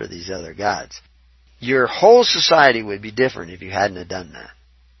whoring after these other gods. Your whole society would be different if you hadn't have done that.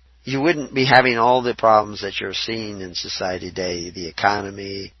 You wouldn't be having all the problems that you're seeing in society today, the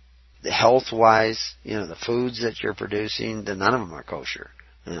economy, the health-wise, the foods that you're producing, none of them are kosher.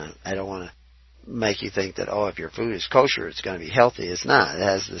 I don't want to make you think that, if your food is kosher, it's going to be healthy. It's not. It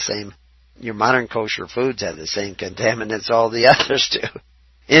has the same, your modern kosher foods have the same contaminants all the others do.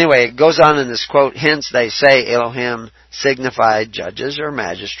 Anyway, it goes on in this quote, hence they say Elohim signified judges or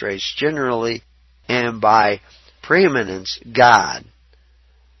magistrates generally, and by preeminence God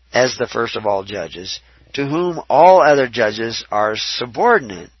as the first of all judges, to whom all other judges are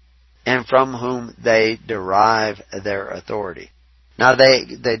subordinate, and from whom they derive their authority. Now,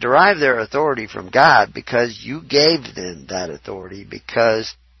 they derive their authority from God because you gave them that authority,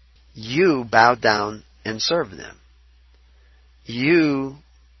 because you bowed down and served them. You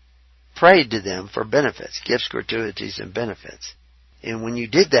prayed to them for benefits, gifts, gratuities, and benefits. And when you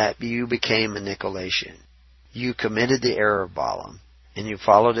did that, you became a Nicolaitan. You committed the error of Balaam, and you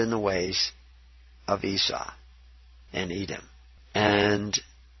followed in the ways of Esau and Edom. And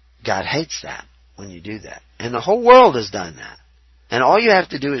God hates that when you do that. And the whole world has done that. And all you have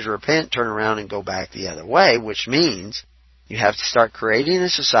to do is repent, turn around, and go back the other way, which means you have to start creating a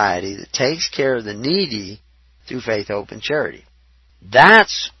society that takes care of the needy through faith, hope, and charity.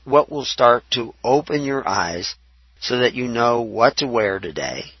 That's what will start to open your eyes so that you know what to wear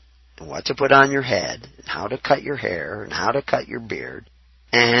today, and what to put on your head, and how to cut your hair, and how to cut your beard,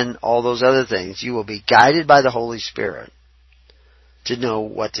 and all those other things. You will be guided by the Holy Spirit to know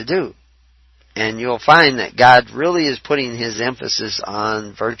what to do. And you'll find that God really is putting His emphasis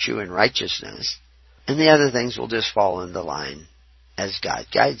on virtue and righteousness, and the other things will just fall into line as God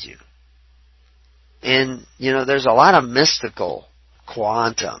guides you. And, there's a lot of mystical,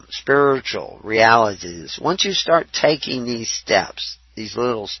 quantum, spiritual realities. Once you start taking these steps, these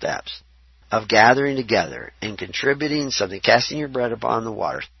little steps of gathering together and contributing something, casting your bread upon the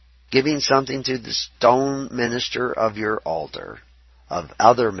waters, giving something to the stone minister of your altar, of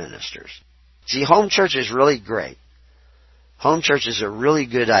other ministers. See, home church is really great. Home church is a really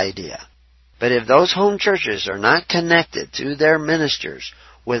good idea. But if those home churches are not connected to their ministers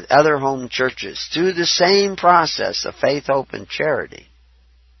with other home churches through the same process of faith, hope, and charity,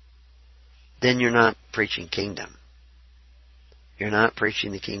 then you're not preaching kingdom. You're not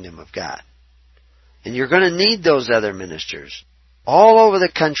preaching the kingdom of God. And you're going to need those other ministers all over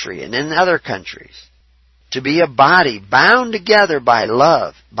the country and in other countries to be a body bound together by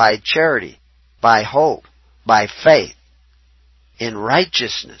love, by charity, by hope, by faith, in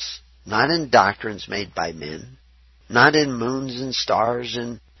righteousness, not in doctrines made by men, not in moons and stars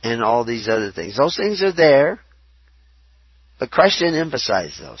and all these other things. Those things are there, but Christ didn't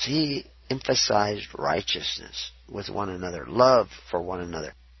emphasize those. He emphasized righteousness with one another, love for one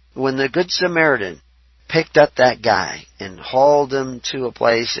another. When the Good Samaritan picked up that guy and hauled him to a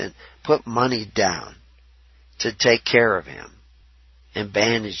place and put money down to take care of him and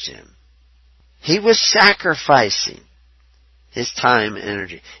bandaged him, he was sacrificing his time and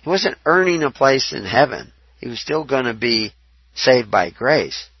energy. He wasn't earning a place in heaven. He was still going to be saved by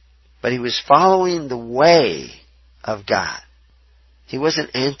grace. But he was following the way of God. He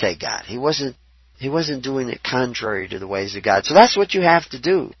wasn't anti-God. He wasn't doing it contrary to the ways of God. So that's what you have to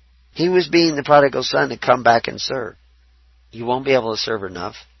do. He was being the prodigal son to come back and serve. You won't be able to serve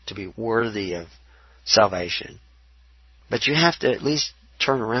enough to be worthy of salvation. But you have to at least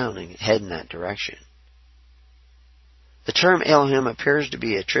turn around and head in that direction. The term Elohim appears to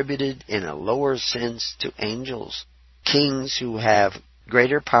be attributed in a lower sense to angels, kings who have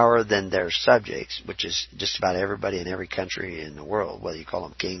greater power than their subjects, which is just about everybody in every country in the world, whether you call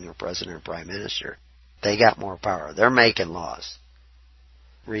them king or president or prime minister. They got more power. They're making laws.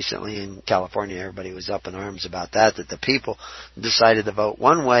 Recently in California, everybody was up in arms about that the people decided to vote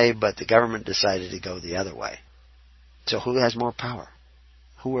one way, but the government decided to go the other way. So who has more power?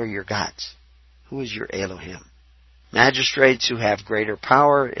 Who are your gods? Who is your Elohim? Magistrates who have greater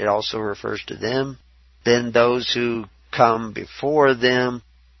power, it also refers to them, than those who come before them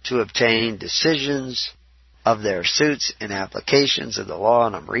to obtain decisions of their suits and applications of the law.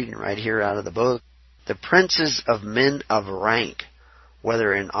 And I'm reading right here out of the book. The princes of men of rank,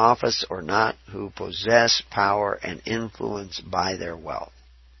 whether in office or not, who possess power and influence by their wealth.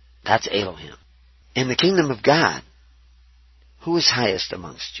 That's Elohim. In the kingdom of God, who is highest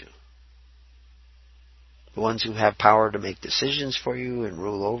amongst you? The ones who have power to make decisions for you and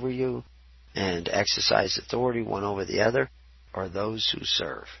rule over you and exercise authority one over the other, or those who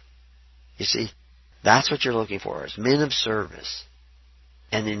serve? You see, that's what you're looking for, is men of service.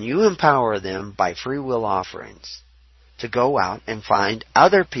 And then you empower them by free will offerings to go out and find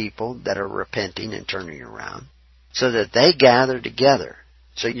other people that are repenting and turning around so that they gather together.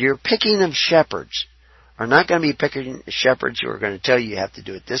 So your picking of shepherds are not going to be picking shepherds who are going to tell you have to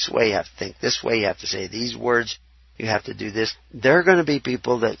do it this way, you have to think this way, you have to say these words, you have to do this. They're going to be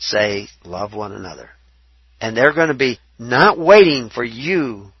people that say, love one another. And they're going to be not waiting for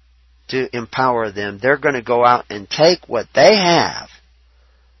you to empower them. They're going to go out and take what they have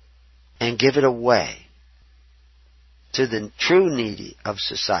and give it away to the true needy of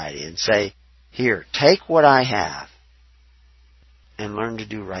society and say, here, take what I have and learn to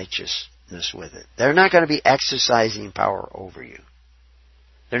do righteousness with it. They're not going to be exercising power over you.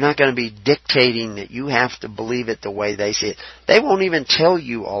 They're not going to be dictating that you have to believe it the way they see it. They won't even tell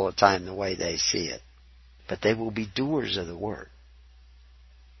you all the time the way they see it. But they will be doers of the word.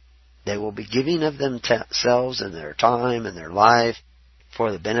 They will be giving of themselves and their time and their life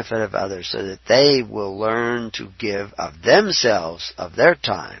for the benefit of others so that they will learn to give of themselves, of their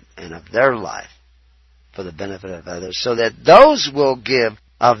time, and of their life for the benefit of others, so that those will give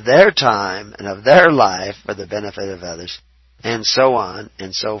of their time and of their life for the benefit of others, and so on,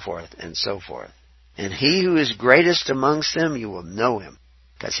 and so forth, and so forth. And he who is greatest amongst them, you will know him,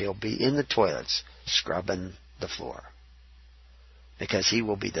 because he'll be in the toilets scrubbing the floor. Because he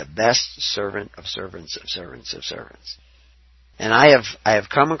will be the best servant of servants of servants of servants. And I have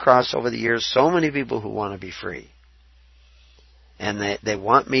come across over the years so many people who want to be free. And they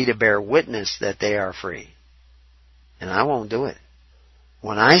want me to bear witness that they are free. And I won't do it.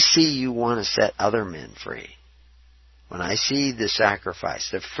 When I see you want to set other men free, when I see the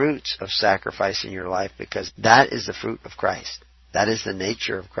sacrifice, the fruits of sacrifice in your life, because that is the fruit of Christ, that is the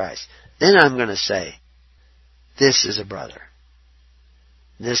nature of Christ, then I'm going to say, this is a brother.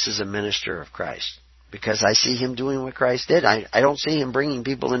 This is a minister of Christ. Because I see him doing what Christ did. I don't see him bringing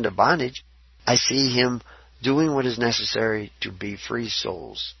people into bondage. I see him doing what is necessary to be free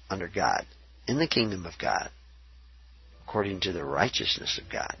souls under God, in the kingdom of God, according to the righteousness of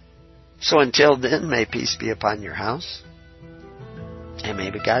God. So until then, may peace be upon your house, and may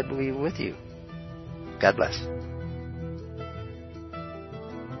God be with you. God bless.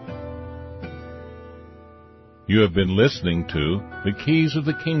 You have been listening to The Keys of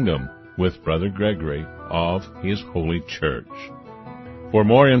the Kingdom with Brother Gregory of His Holy Church. For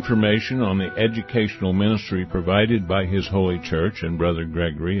more information on the educational ministry provided by His Holy Church and Brother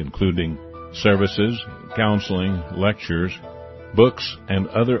Gregory, including services, counseling, lectures, books, and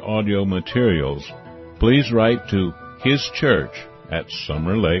other audio materials, please write to His Church at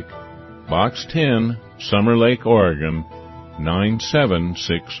Summer Lake, Box 10, Summer Lake, Oregon,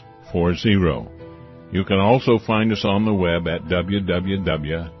 97640. You can also find us on the web at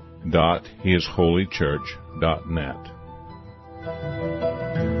www.hisholychurch.net.